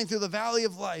because you're going through the valley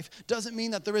of life doesn't mean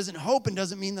that there isn't hope and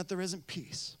doesn't mean that there isn't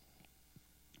peace.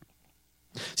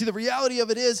 See, the reality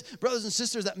of it is, brothers and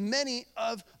sisters, that many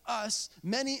of us,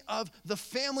 many of the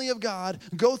family of God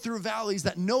go through valleys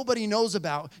that nobody knows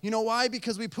about. You know why?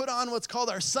 Because we put on what's called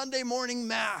our Sunday morning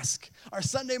mask, our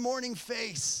Sunday morning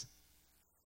face.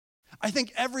 I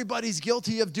think everybody's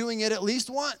guilty of doing it at least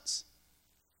once.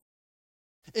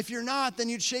 If you're not, then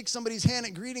you'd shake somebody's hand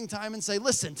at greeting time and say,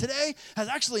 listen, today has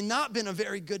actually not been a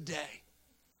very good day.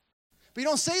 But you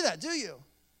don't say that, do you?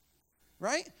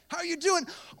 Right? How are you doing?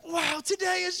 Wow,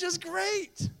 today is just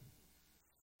great.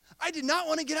 I did not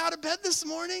want to get out of bed this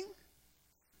morning,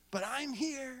 but I'm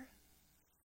here.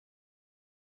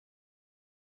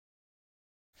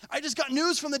 I just got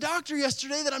news from the doctor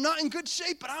yesterday that I'm not in good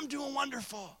shape, but I'm doing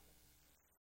wonderful.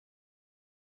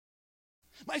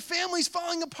 My family's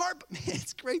falling apart, but man,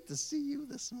 it's great to see you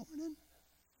this morning.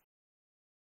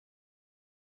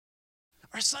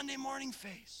 Our Sunday morning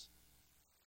face.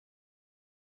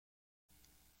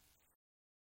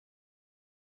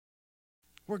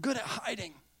 We're good at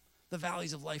hiding the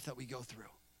valleys of life that we go through.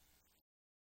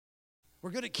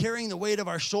 We're good at carrying the weight of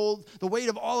our shoulder, the weight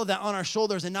of all of that on our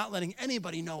shoulders and not letting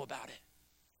anybody know about it.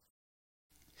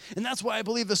 And that's why I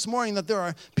believe this morning that there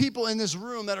are people in this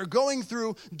room that are going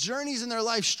through journeys in their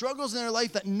life, struggles in their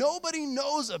life that nobody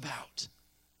knows about.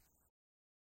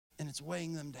 And it's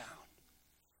weighing them down.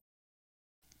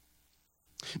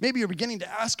 Maybe you're beginning to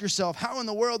ask yourself, how in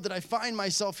the world did I find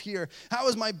myself here? How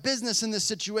is my business in this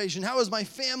situation? How is my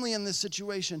family in this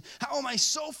situation? How am I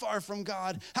so far from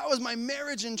God? How is my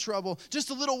marriage in trouble? Just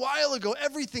a little while ago,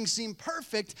 everything seemed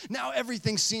perfect. Now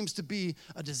everything seems to be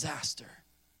a disaster.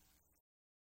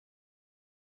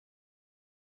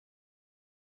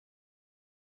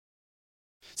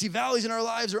 See, valleys in our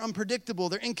lives are unpredictable.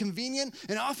 They're inconvenient,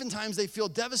 and oftentimes they feel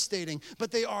devastating,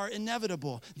 but they are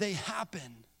inevitable. They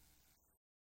happen.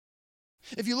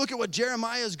 If you look at what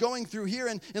Jeremiah is going through here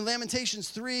in Lamentations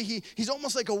 3, he's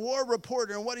almost like a war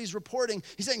reporter, and what he's reporting,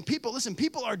 he's saying,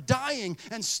 people are dying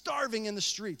and starving in the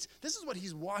streets. This is what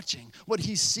he's watching, what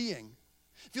he's seeing.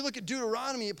 If you look at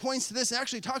Deuteronomy, it points to this. It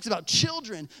actually talks about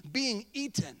children being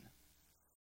eaten.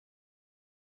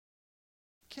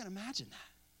 Can't imagine that.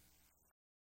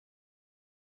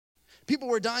 People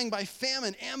were dying by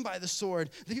famine and by the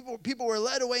sword. People were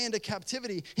led away into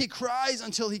captivity. He cries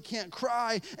until he can't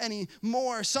cry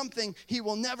anymore. Something he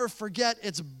will never forget.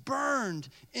 It's burned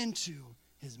into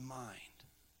his mind.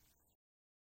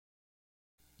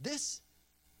 This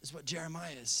is what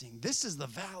Jeremiah is seeing. This is the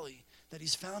valley that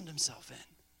he's found himself in.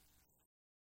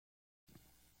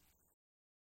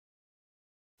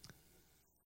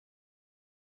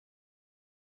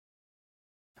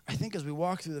 I think as we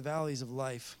walk through the valleys of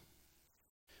life,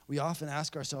 we often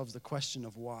ask ourselves the question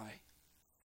of why.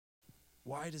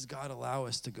 Why does God allow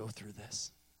us to go through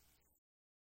this?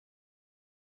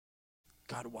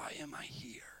 God, why am I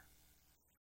here?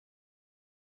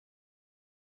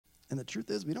 And the truth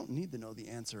is, we don't need to know the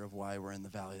answer of why we're in the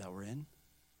valley that we're in.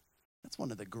 That's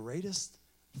one of the greatest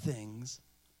things,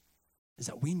 is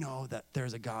that we know that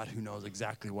there's a God who knows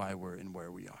exactly why we're in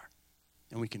where we are.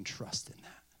 And we can trust in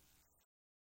that.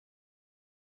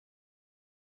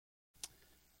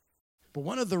 But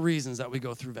one of the reasons that we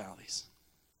go through valleys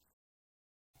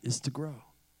is to grow.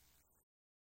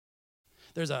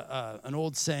 There's an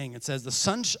old saying. It says,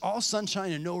 all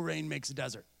sunshine and no rain makes a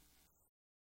desert.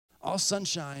 All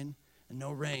sunshine and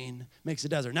no rain makes a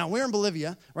desert. Now, we're in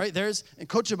Bolivia, right? In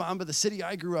Cochabamba, the city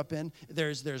I grew up in,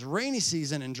 there's rainy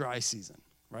season and dry season,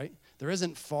 right? There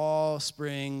isn't fall,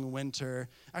 spring, winter.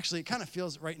 Actually, it kind of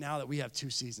feels right now that we have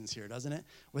two seasons here, doesn't it?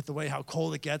 With the way how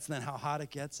cold it gets and then how hot it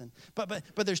gets. But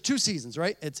there's two seasons,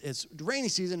 right? It's rainy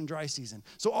season and dry season.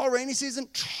 So all rainy season,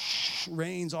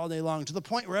 rains all day long to the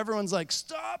point where everyone's like,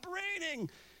 stop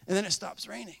raining. And then it stops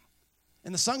raining.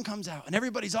 And the sun comes out and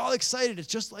everybody's all excited. It's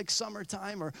just like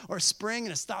summertime or spring,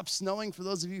 and it stops snowing for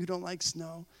those of you who don't like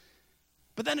snow.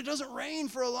 But then it doesn't rain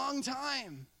for a long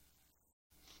time.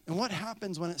 And what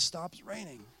happens when it stops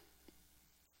raining?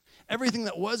 Everything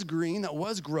that was green, that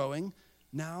was growing,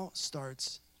 now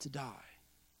starts to die.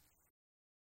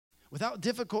 Without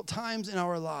difficult times in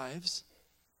our lives,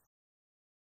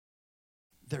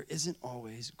 there isn't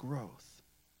always growth.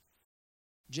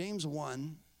 James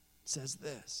 1 says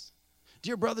this: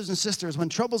 Dear brothers and sisters, when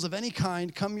troubles of any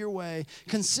kind come your way,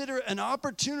 consider it an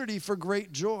opportunity for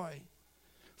great joy.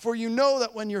 For you know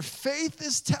that when your faith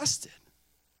is tested,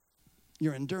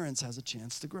 your endurance has a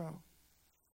chance to grow.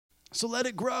 So let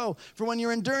it grow, for when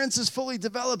your endurance is fully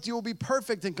developed, you will be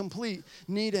perfect and complete,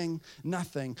 needing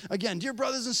nothing. Again, dear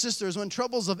brothers and sisters, when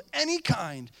troubles of any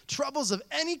kind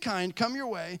come your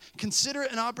way, consider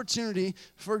it an opportunity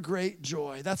for great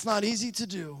joy. That's not easy to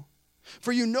do.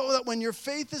 For you know that when your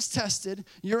faith is tested,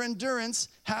 your endurance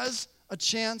has a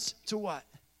chance to what?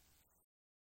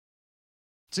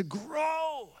 To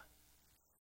grow.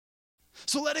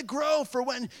 So let it grow, for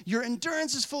when your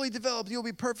endurance is fully developed, you'll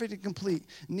be perfect and complete,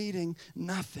 needing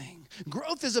nothing.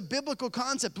 Growth is a biblical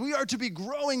concept. We are to be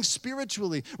growing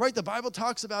spiritually, right? The Bible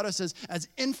talks about us as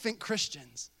infant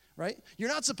Christians, right? You're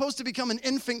not supposed to become an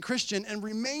infant Christian and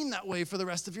remain that way for the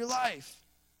rest of your life.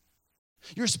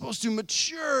 You're supposed to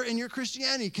mature in your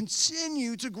Christianity,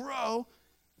 continue to grow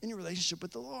in your relationship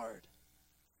with the Lord.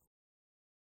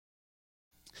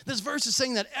 This verse is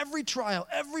saying that every trial,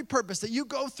 every purpose that you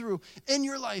go through in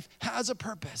your life has a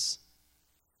purpose.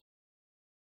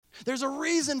 There's a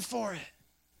reason for it.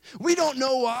 We don't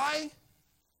know why.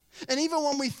 And even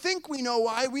when we think we know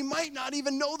why, we might not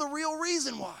even know the real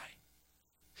reason why,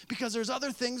 because there's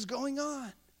other things going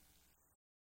on.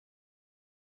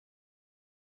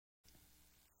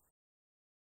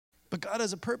 But God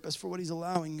has a purpose for what he's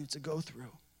allowing you to go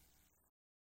through.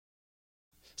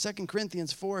 2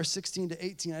 Corinthians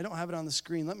 4:16-18. I don't have it on the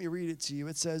screen. Let me read it to you.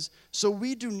 It says, "So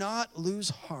we do not lose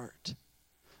heart.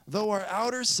 Though our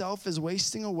outer self is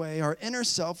wasting away, our inner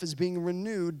self is being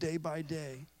renewed day by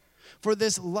day. For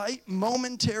this light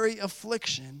momentary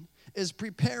affliction is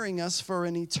preparing us for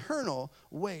an eternal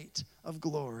weight of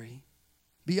glory,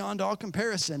 beyond all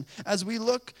comparison, as we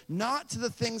look not to the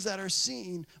things that are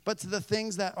seen, but to the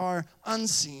things that are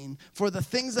unseen. For the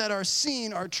things that are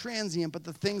seen are transient, but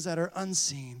the things that are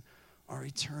unseen are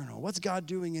eternal." What's God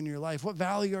doing in your life? What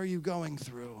valley are you going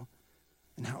through?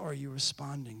 And how are you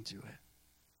responding to it?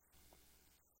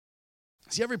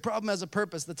 See, every problem has a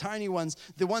purpose. The tiny ones,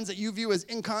 the ones that you view as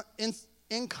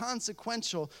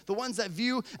inconsequential, the ones that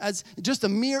view as just a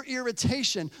mere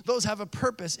irritation, those have a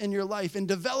purpose in your life in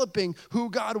developing who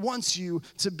God wants you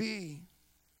to be.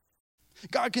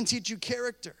 God can teach you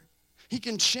character. He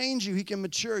can change you. He can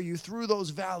mature you through those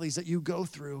valleys that you go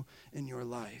through in your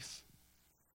life.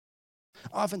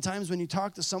 Oftentimes when you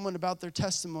talk to someone about their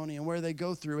testimony and where they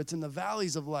go through, it's in the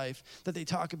valleys of life that they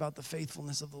talk about the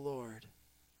faithfulness of the Lord.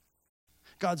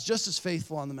 God's just as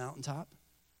faithful on the mountaintop,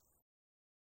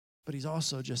 but he's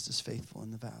also just as faithful in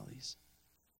the valleys.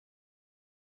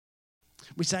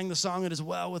 We sang the song, "It Is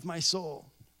Well With My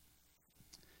Soul."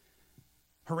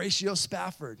 Horatio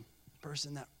Spafford, the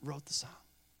person that wrote the song.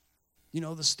 You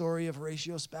know the story of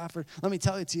Horatio Spafford? Let me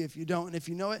tell it to you if you don't, and if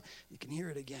you know it, you can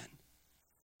hear it again.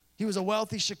 He was a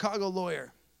wealthy Chicago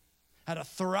lawyer, had a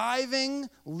thriving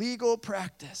legal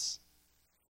practice.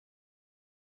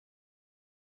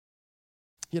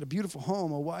 He had a beautiful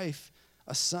home, a wife,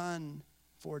 a son,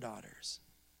 4 daughters.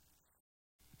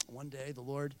 One day, the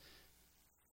Lord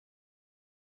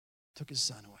took his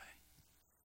son away.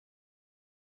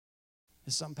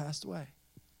 His son passed away.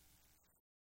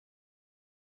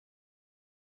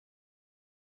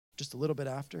 Just a little bit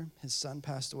after his son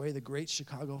passed away, the Great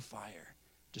Chicago Fire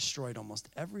destroyed almost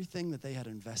everything that they had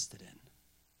invested in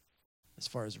as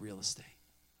far as real estate.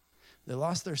 They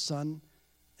lost their son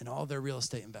and all their real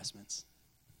estate investments.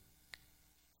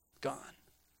 Gone.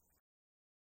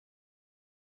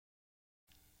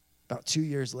 About 2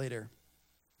 years later,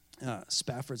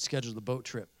 Spafford scheduled a boat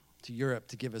trip to Europe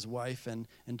to give his wife and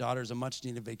daughters a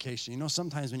much-needed vacation. You know,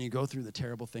 sometimes when you go through the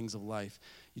terrible things of life,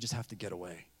 you just have to get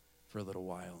away for a little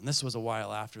while. And this was a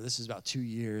while after. This is about 2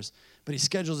 years. But he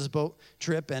scheduled his boat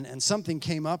trip, and something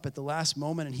came up at the last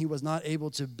moment, and he was not able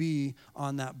to be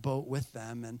on that boat with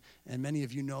them. And many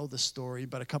of you know the story,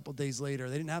 but a couple days later,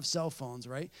 they didn't have cell phones,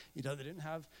 right? You know, they didn't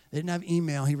have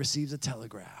email. He receives a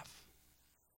telegraph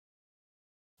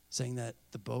saying that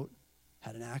the boat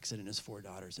had an accident, his 4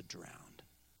 daughters had drowned.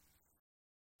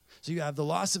 So you have the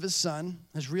loss of his son,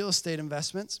 his real estate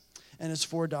investments, and his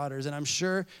 4 daughters. And I'm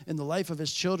sure in the life of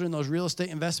his children, those real estate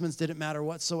investments didn't matter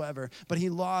whatsoever. But he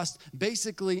lost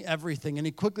basically everything. And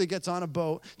he quickly gets on a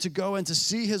boat to go and to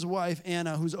see his wife,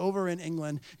 Anna, who's over in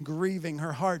England, grieving.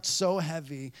 Her heart's so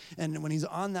heavy. And when he's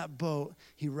on that boat,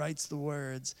 he writes the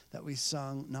words that we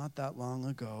sung not that long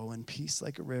ago. "When peace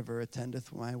like a river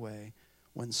attendeth my way,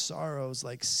 when sorrows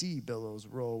like sea billows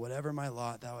roll, whatever my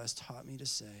lot, thou hast taught me to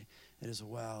say, it is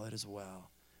well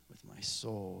with my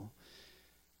soul."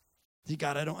 See,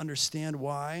 God, I don't understand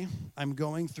why I'm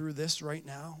going through this right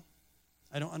now.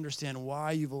 I don't understand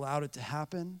why you've allowed it to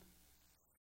happen.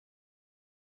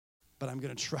 But I'm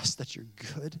going to trust that you're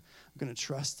good. I'm going to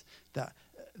trust that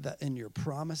in your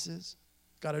promises.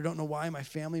 God, I don't know why my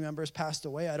family members passed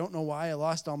away. I don't know why I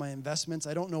lost all my investments.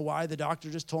 I don't know why the doctor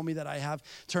just told me that I have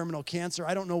terminal cancer.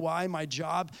 I don't know why my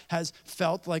job has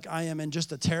felt like I am in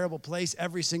just a terrible place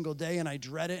every single day and I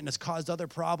dread it and it's caused other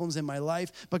problems in my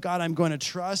life. But God, I'm going to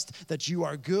trust that you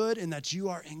are good and that you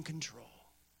are in control.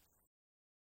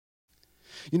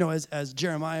 You know, as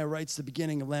Jeremiah writes the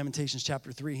beginning of Lamentations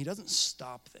chapter 3, he doesn't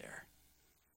stop there.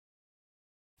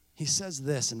 He says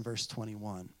this in verse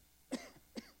 21.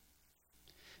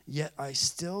 "Yet I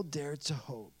still dare to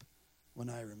hope when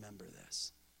I remember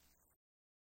this."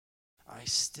 I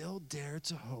still dare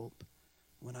to hope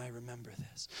when I remember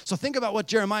this. So think about what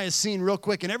Jeremiah has seen real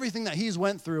quick and everything that he's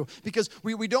went through, because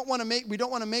we don't want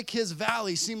to make his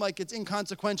valley seem like it's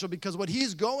inconsequential, because what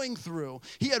he's going through,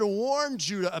 he had warned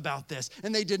Judah about this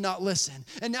and they did not listen.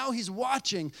 And now he's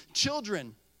watching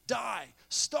children die,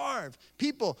 starve,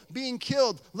 people being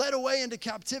killed, led away into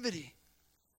captivity.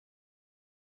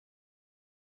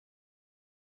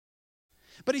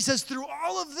 But he says, through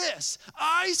all of this,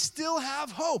 I still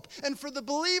have hope. And for the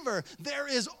believer, there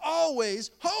is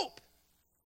always hope.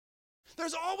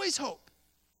 There's always hope.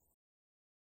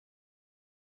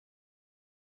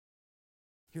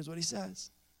 Here's what he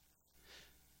says.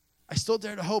 I still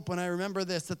dare to hope when I remember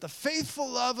this, that the faithful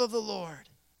love of the Lord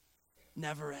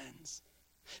never ends.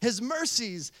 His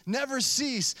mercies never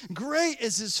cease. Great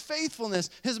is his faithfulness.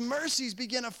 His mercies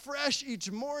begin afresh each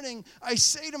morning. I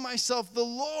say to myself, the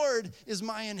Lord is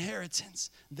my inheritance.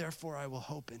 Therefore, I will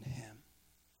hope in him.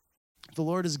 The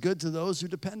Lord is good to those who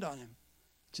depend on him,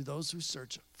 to those who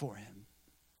search for him.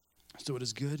 So it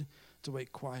is good to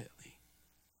wait quietly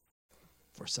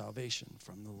for salvation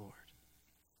from the Lord.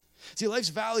 See, life's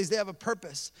valleys, they have a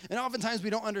purpose. And oftentimes we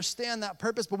don't understand that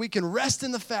purpose, but we can rest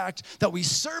in the fact that we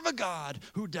serve a God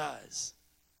who does.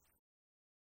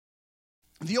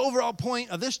 The overall point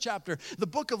of this chapter, the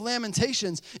book of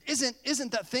Lamentations,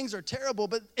 isn't that things are terrible,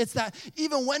 but it's that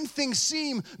even when things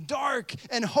seem dark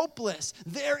and hopeless,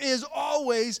 there is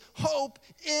always hope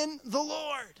in the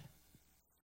Lord.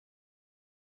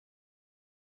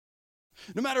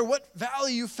 No matter what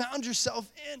valley you found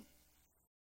yourself in,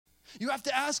 you have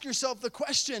to ask yourself the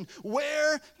question,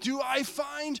 where do I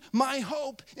find my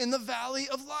hope in the valley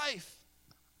of life?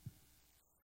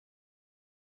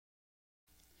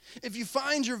 If you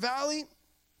find your valley,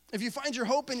 if you find your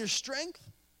hope in your strength,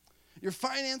 your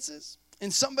finances, in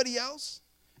somebody else,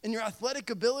 in your athletic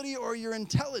ability or your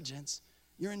intelligence,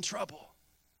 you're in trouble.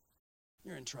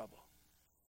 You're in trouble.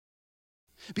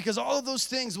 Because all of those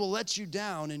things will let you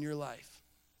down in your life.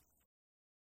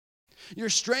 Your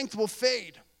strength will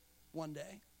fade one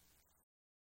day.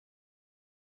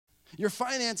 Your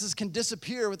finances can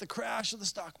disappear with the crash of the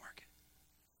stock market.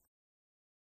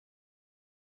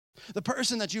 The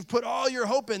person that you've put all your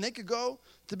hope in, they could go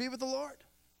to be with the Lord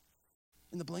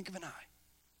in the blink of an eye.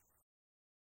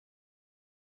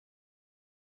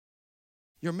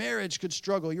 Your marriage could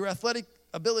struggle. Your athletic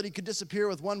ability could disappear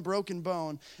with one broken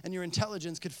bone, and your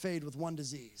intelligence could fade with one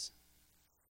disease.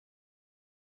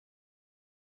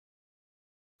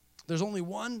 There's only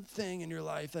one thing in your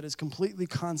life that is completely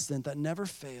constant, that never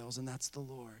fails, and that's the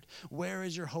Lord. Where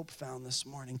is your hope found this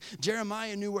morning?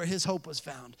 Jeremiah knew where his hope was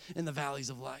found, in the valleys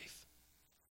of life.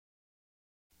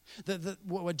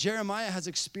 What Jeremiah has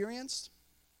experienced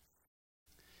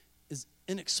is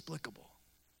inexplicable.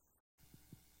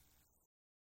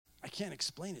 I can't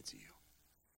explain it to you.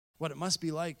 What it must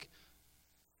be like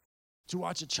to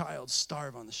watch a child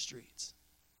starve on the streets.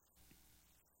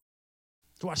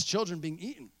 To watch children being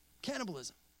eaten.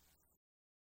 Cannibalism.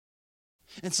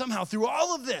 And somehow through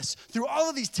all of this, through all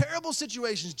of these terrible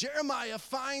situations, Jeremiah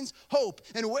finds hope.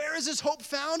 And where is his hope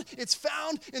found? It's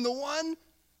found in the one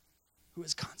who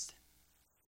is constant,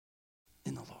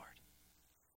 in the Lord.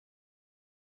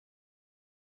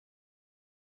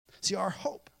 See, our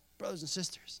hope, brothers and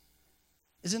sisters,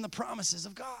 is in the promises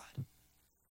of God.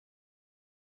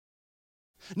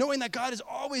 Knowing that God is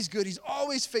always good, he's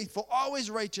always faithful, always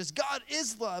righteous. God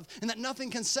is love, and that nothing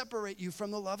can separate you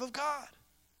from the love of God.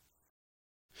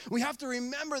 We have to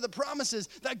remember the promises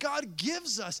that God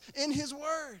gives us in his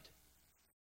word.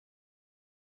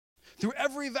 Through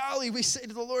every valley, we say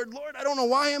to the Lord, Lord, I don't know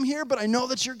why I'm here, but I know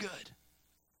that you're good.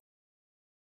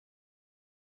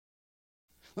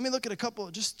 Let me look at a couple,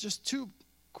 just two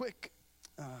quick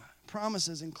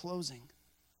promises in closing.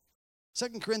 2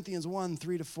 Corinthians 1,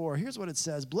 3-4. Here's what it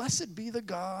says. Blessed be the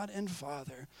God and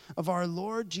Father of our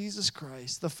Lord Jesus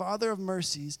Christ, the Father of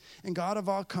mercies and God of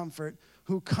all comfort,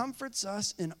 who comforts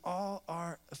us in all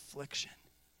our affliction,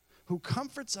 who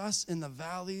comforts us in the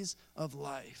valleys of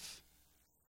life,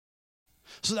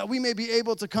 so that we may be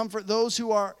able to comfort those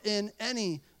who are in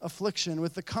any affliction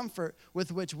with the comfort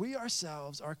with which we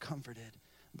ourselves are comforted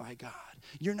by God.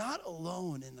 You're not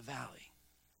alone in the valley.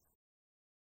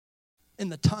 In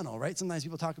the tunnel, right? Sometimes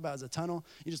people talk about it as a tunnel.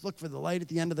 You just look for the light at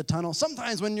the end of the tunnel.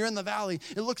 Sometimes when you're in the valley,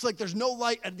 it looks like there's no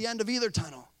light at the end of either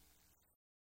tunnel.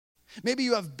 Maybe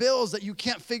you have bills that you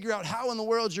can't figure out how in the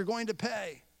world you're going to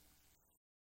pay.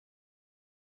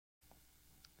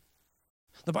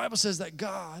 The Bible says that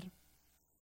God,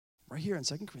 right here in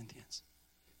 2 Corinthians,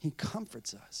 he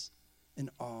comforts us in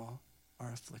all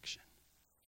our affliction.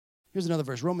 Here's another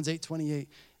verse, Romans 8:28.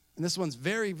 And this one's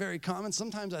very, very common.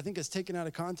 Sometimes I think it's taken out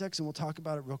of context, and we'll talk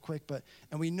about it real quick.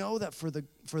 And we know that for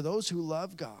those who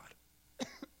love God,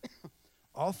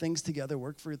 all things together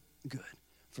work for good,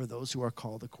 for those who are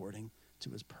called according to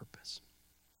his purpose.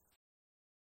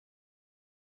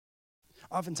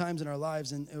 Oftentimes in our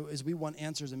lives, and as we want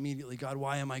answers immediately, God,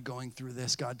 why am I going through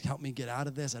this? God, help me get out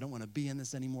of this. I don't want to be in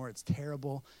this anymore. It's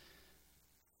terrible.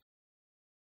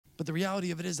 But the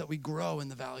reality of it is that we grow in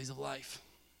the valleys of life.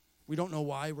 We don't know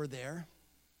why we're there.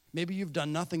 Maybe you've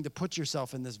done nothing to put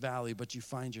yourself in this valley, but you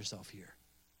find yourself here.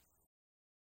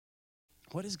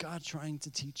 What is God trying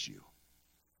to teach you?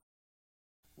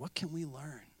 What can we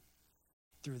learn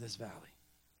through this valley?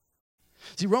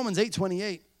 See, Romans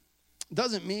 8:28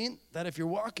 doesn't mean that if you're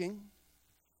walking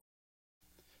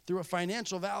through a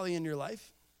financial valley in your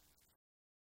life,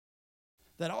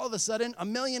 that all of a sudden $1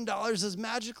 million is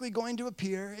magically going to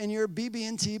appear in your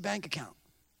BB&T bank account.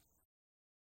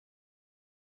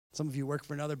 Some of you work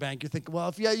for another bank. You're thinking,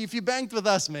 well, if you banked with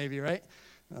us, maybe, right?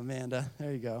 Amanda,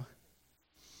 there you go.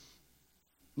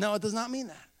 No, it does not mean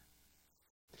that.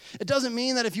 It doesn't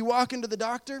mean that if you walk into the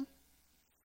doctor,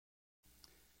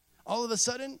 all of a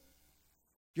sudden,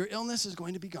 your illness is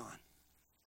going to be gone.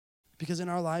 Because in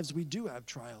our lives, we do have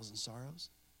trials and sorrows.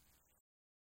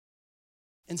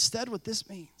 Instead, what this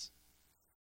means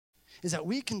is that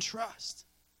we can trust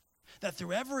that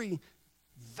through every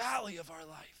valley of our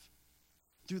life,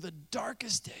 through the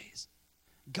darkest days,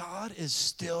 God is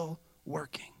still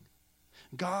working.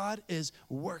 God is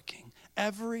working.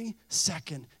 Every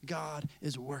second, God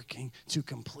is working to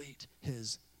complete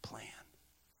his plan.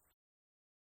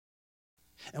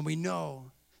 And we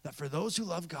know that for those who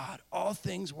love God, all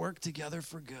things work together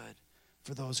for good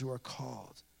for those who are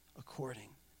called according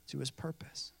to his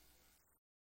purpose.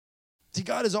 See,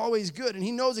 God is always good, and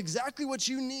he knows exactly what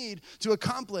you need to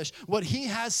accomplish what he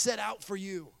has set out for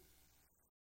you.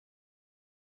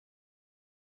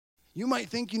 You might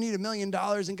think you need $1 million,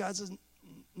 and God says,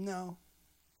 no,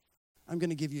 I'm going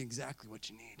to give you exactly what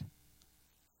you need.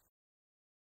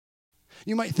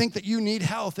 You might think that you need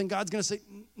health, and God's going to say,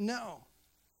 no,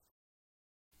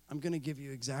 I'm going to give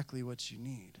you exactly what you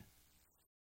need.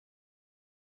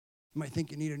 You might think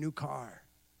you need a new car.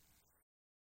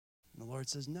 And the Lord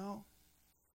says, no,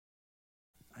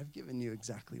 I've given you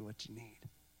exactly what you need.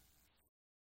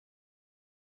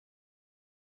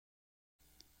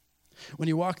 When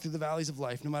you walk through the valleys of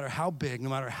life, no matter how big, no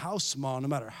matter how small, no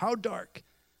matter how dark,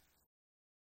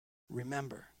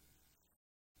 remember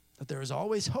that there is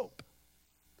always hope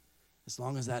as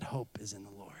long as that hope is in the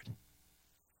Lord.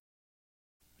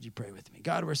 Would you pray with me?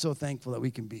 God, we're so thankful that we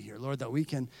can be here. Lord, that we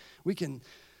can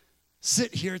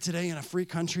sit here today in a free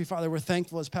country. Father, we're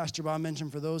thankful, as Pastor Bob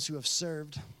mentioned, for those who have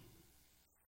served.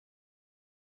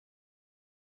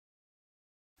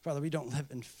 Father, we don't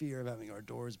live in fear of having our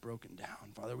doors broken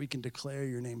down. Father, we can declare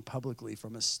your name publicly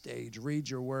from a stage, read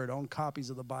your word, own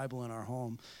copies of the Bible in our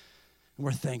home, and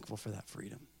we're thankful for that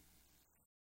freedom.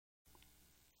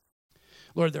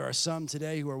 Lord, there are some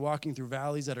today who are walking through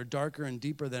valleys that are darker and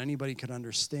deeper than anybody could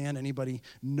understand, anybody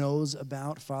knows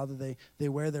about. Father, they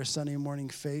wear their Sunday morning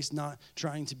face, not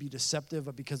trying to be deceptive,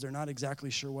 but because they're not exactly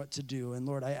sure what to do. And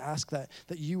Lord, I ask that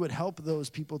you would help those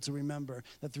people to remember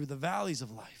that through the valleys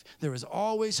of life, there is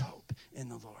always hope in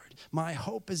the Lord. My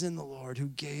hope is in the Lord who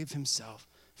gave himself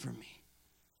for me.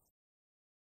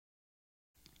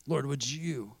 Lord, would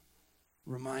you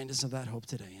remind us of that hope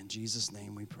today? In Jesus'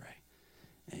 name we pray.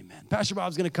 Amen. Pastor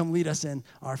Bob's going to come lead us in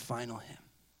our final hymn.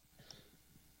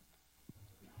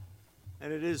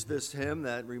 And it is this hymn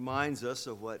that reminds us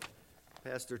of what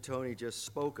Pastor Tony just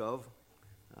spoke of,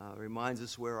 reminds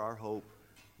us where our hope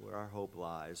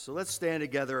lies. So let's stand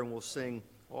together and we'll sing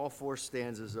all 4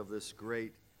 stanzas of this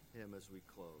great hymn as we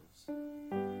close.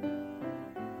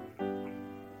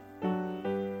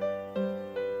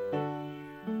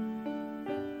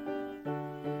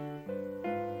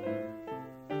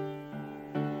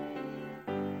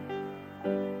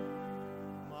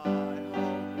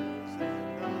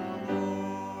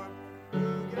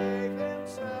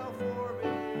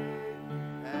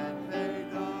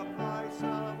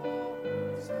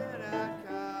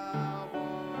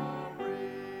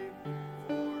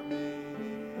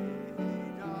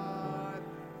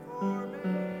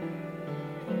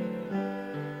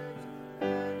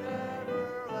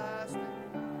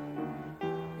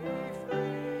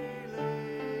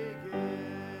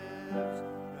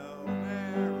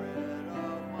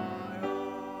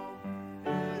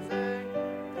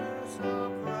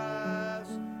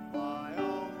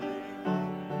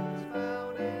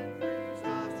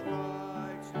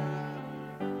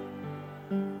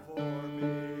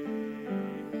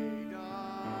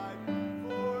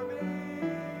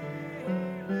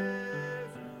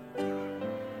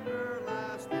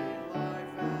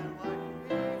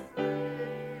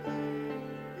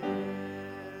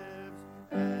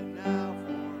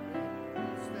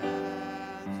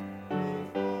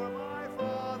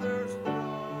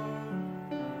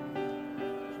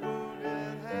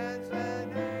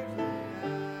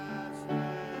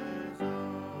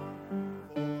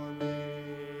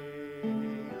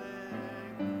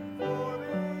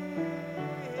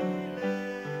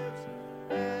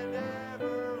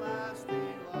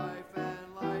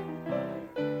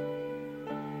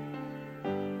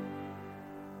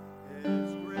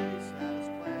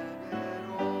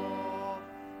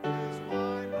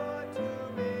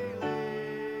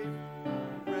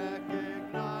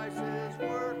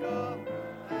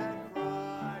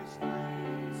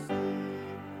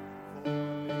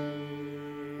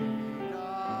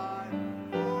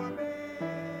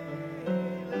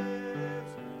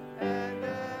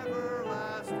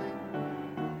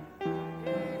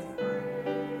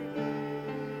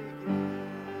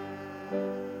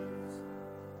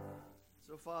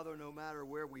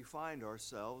 where we find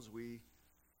ourselves, we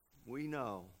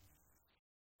know,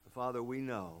 Father, we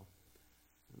know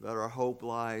that our hope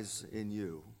lies in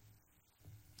you.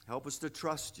 Help us to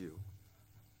trust you.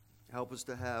 Help us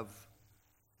to have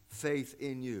faith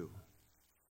in you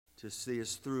to see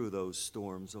us through those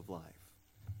storms of life.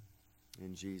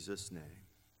 In Jesus' name,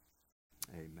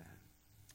 amen.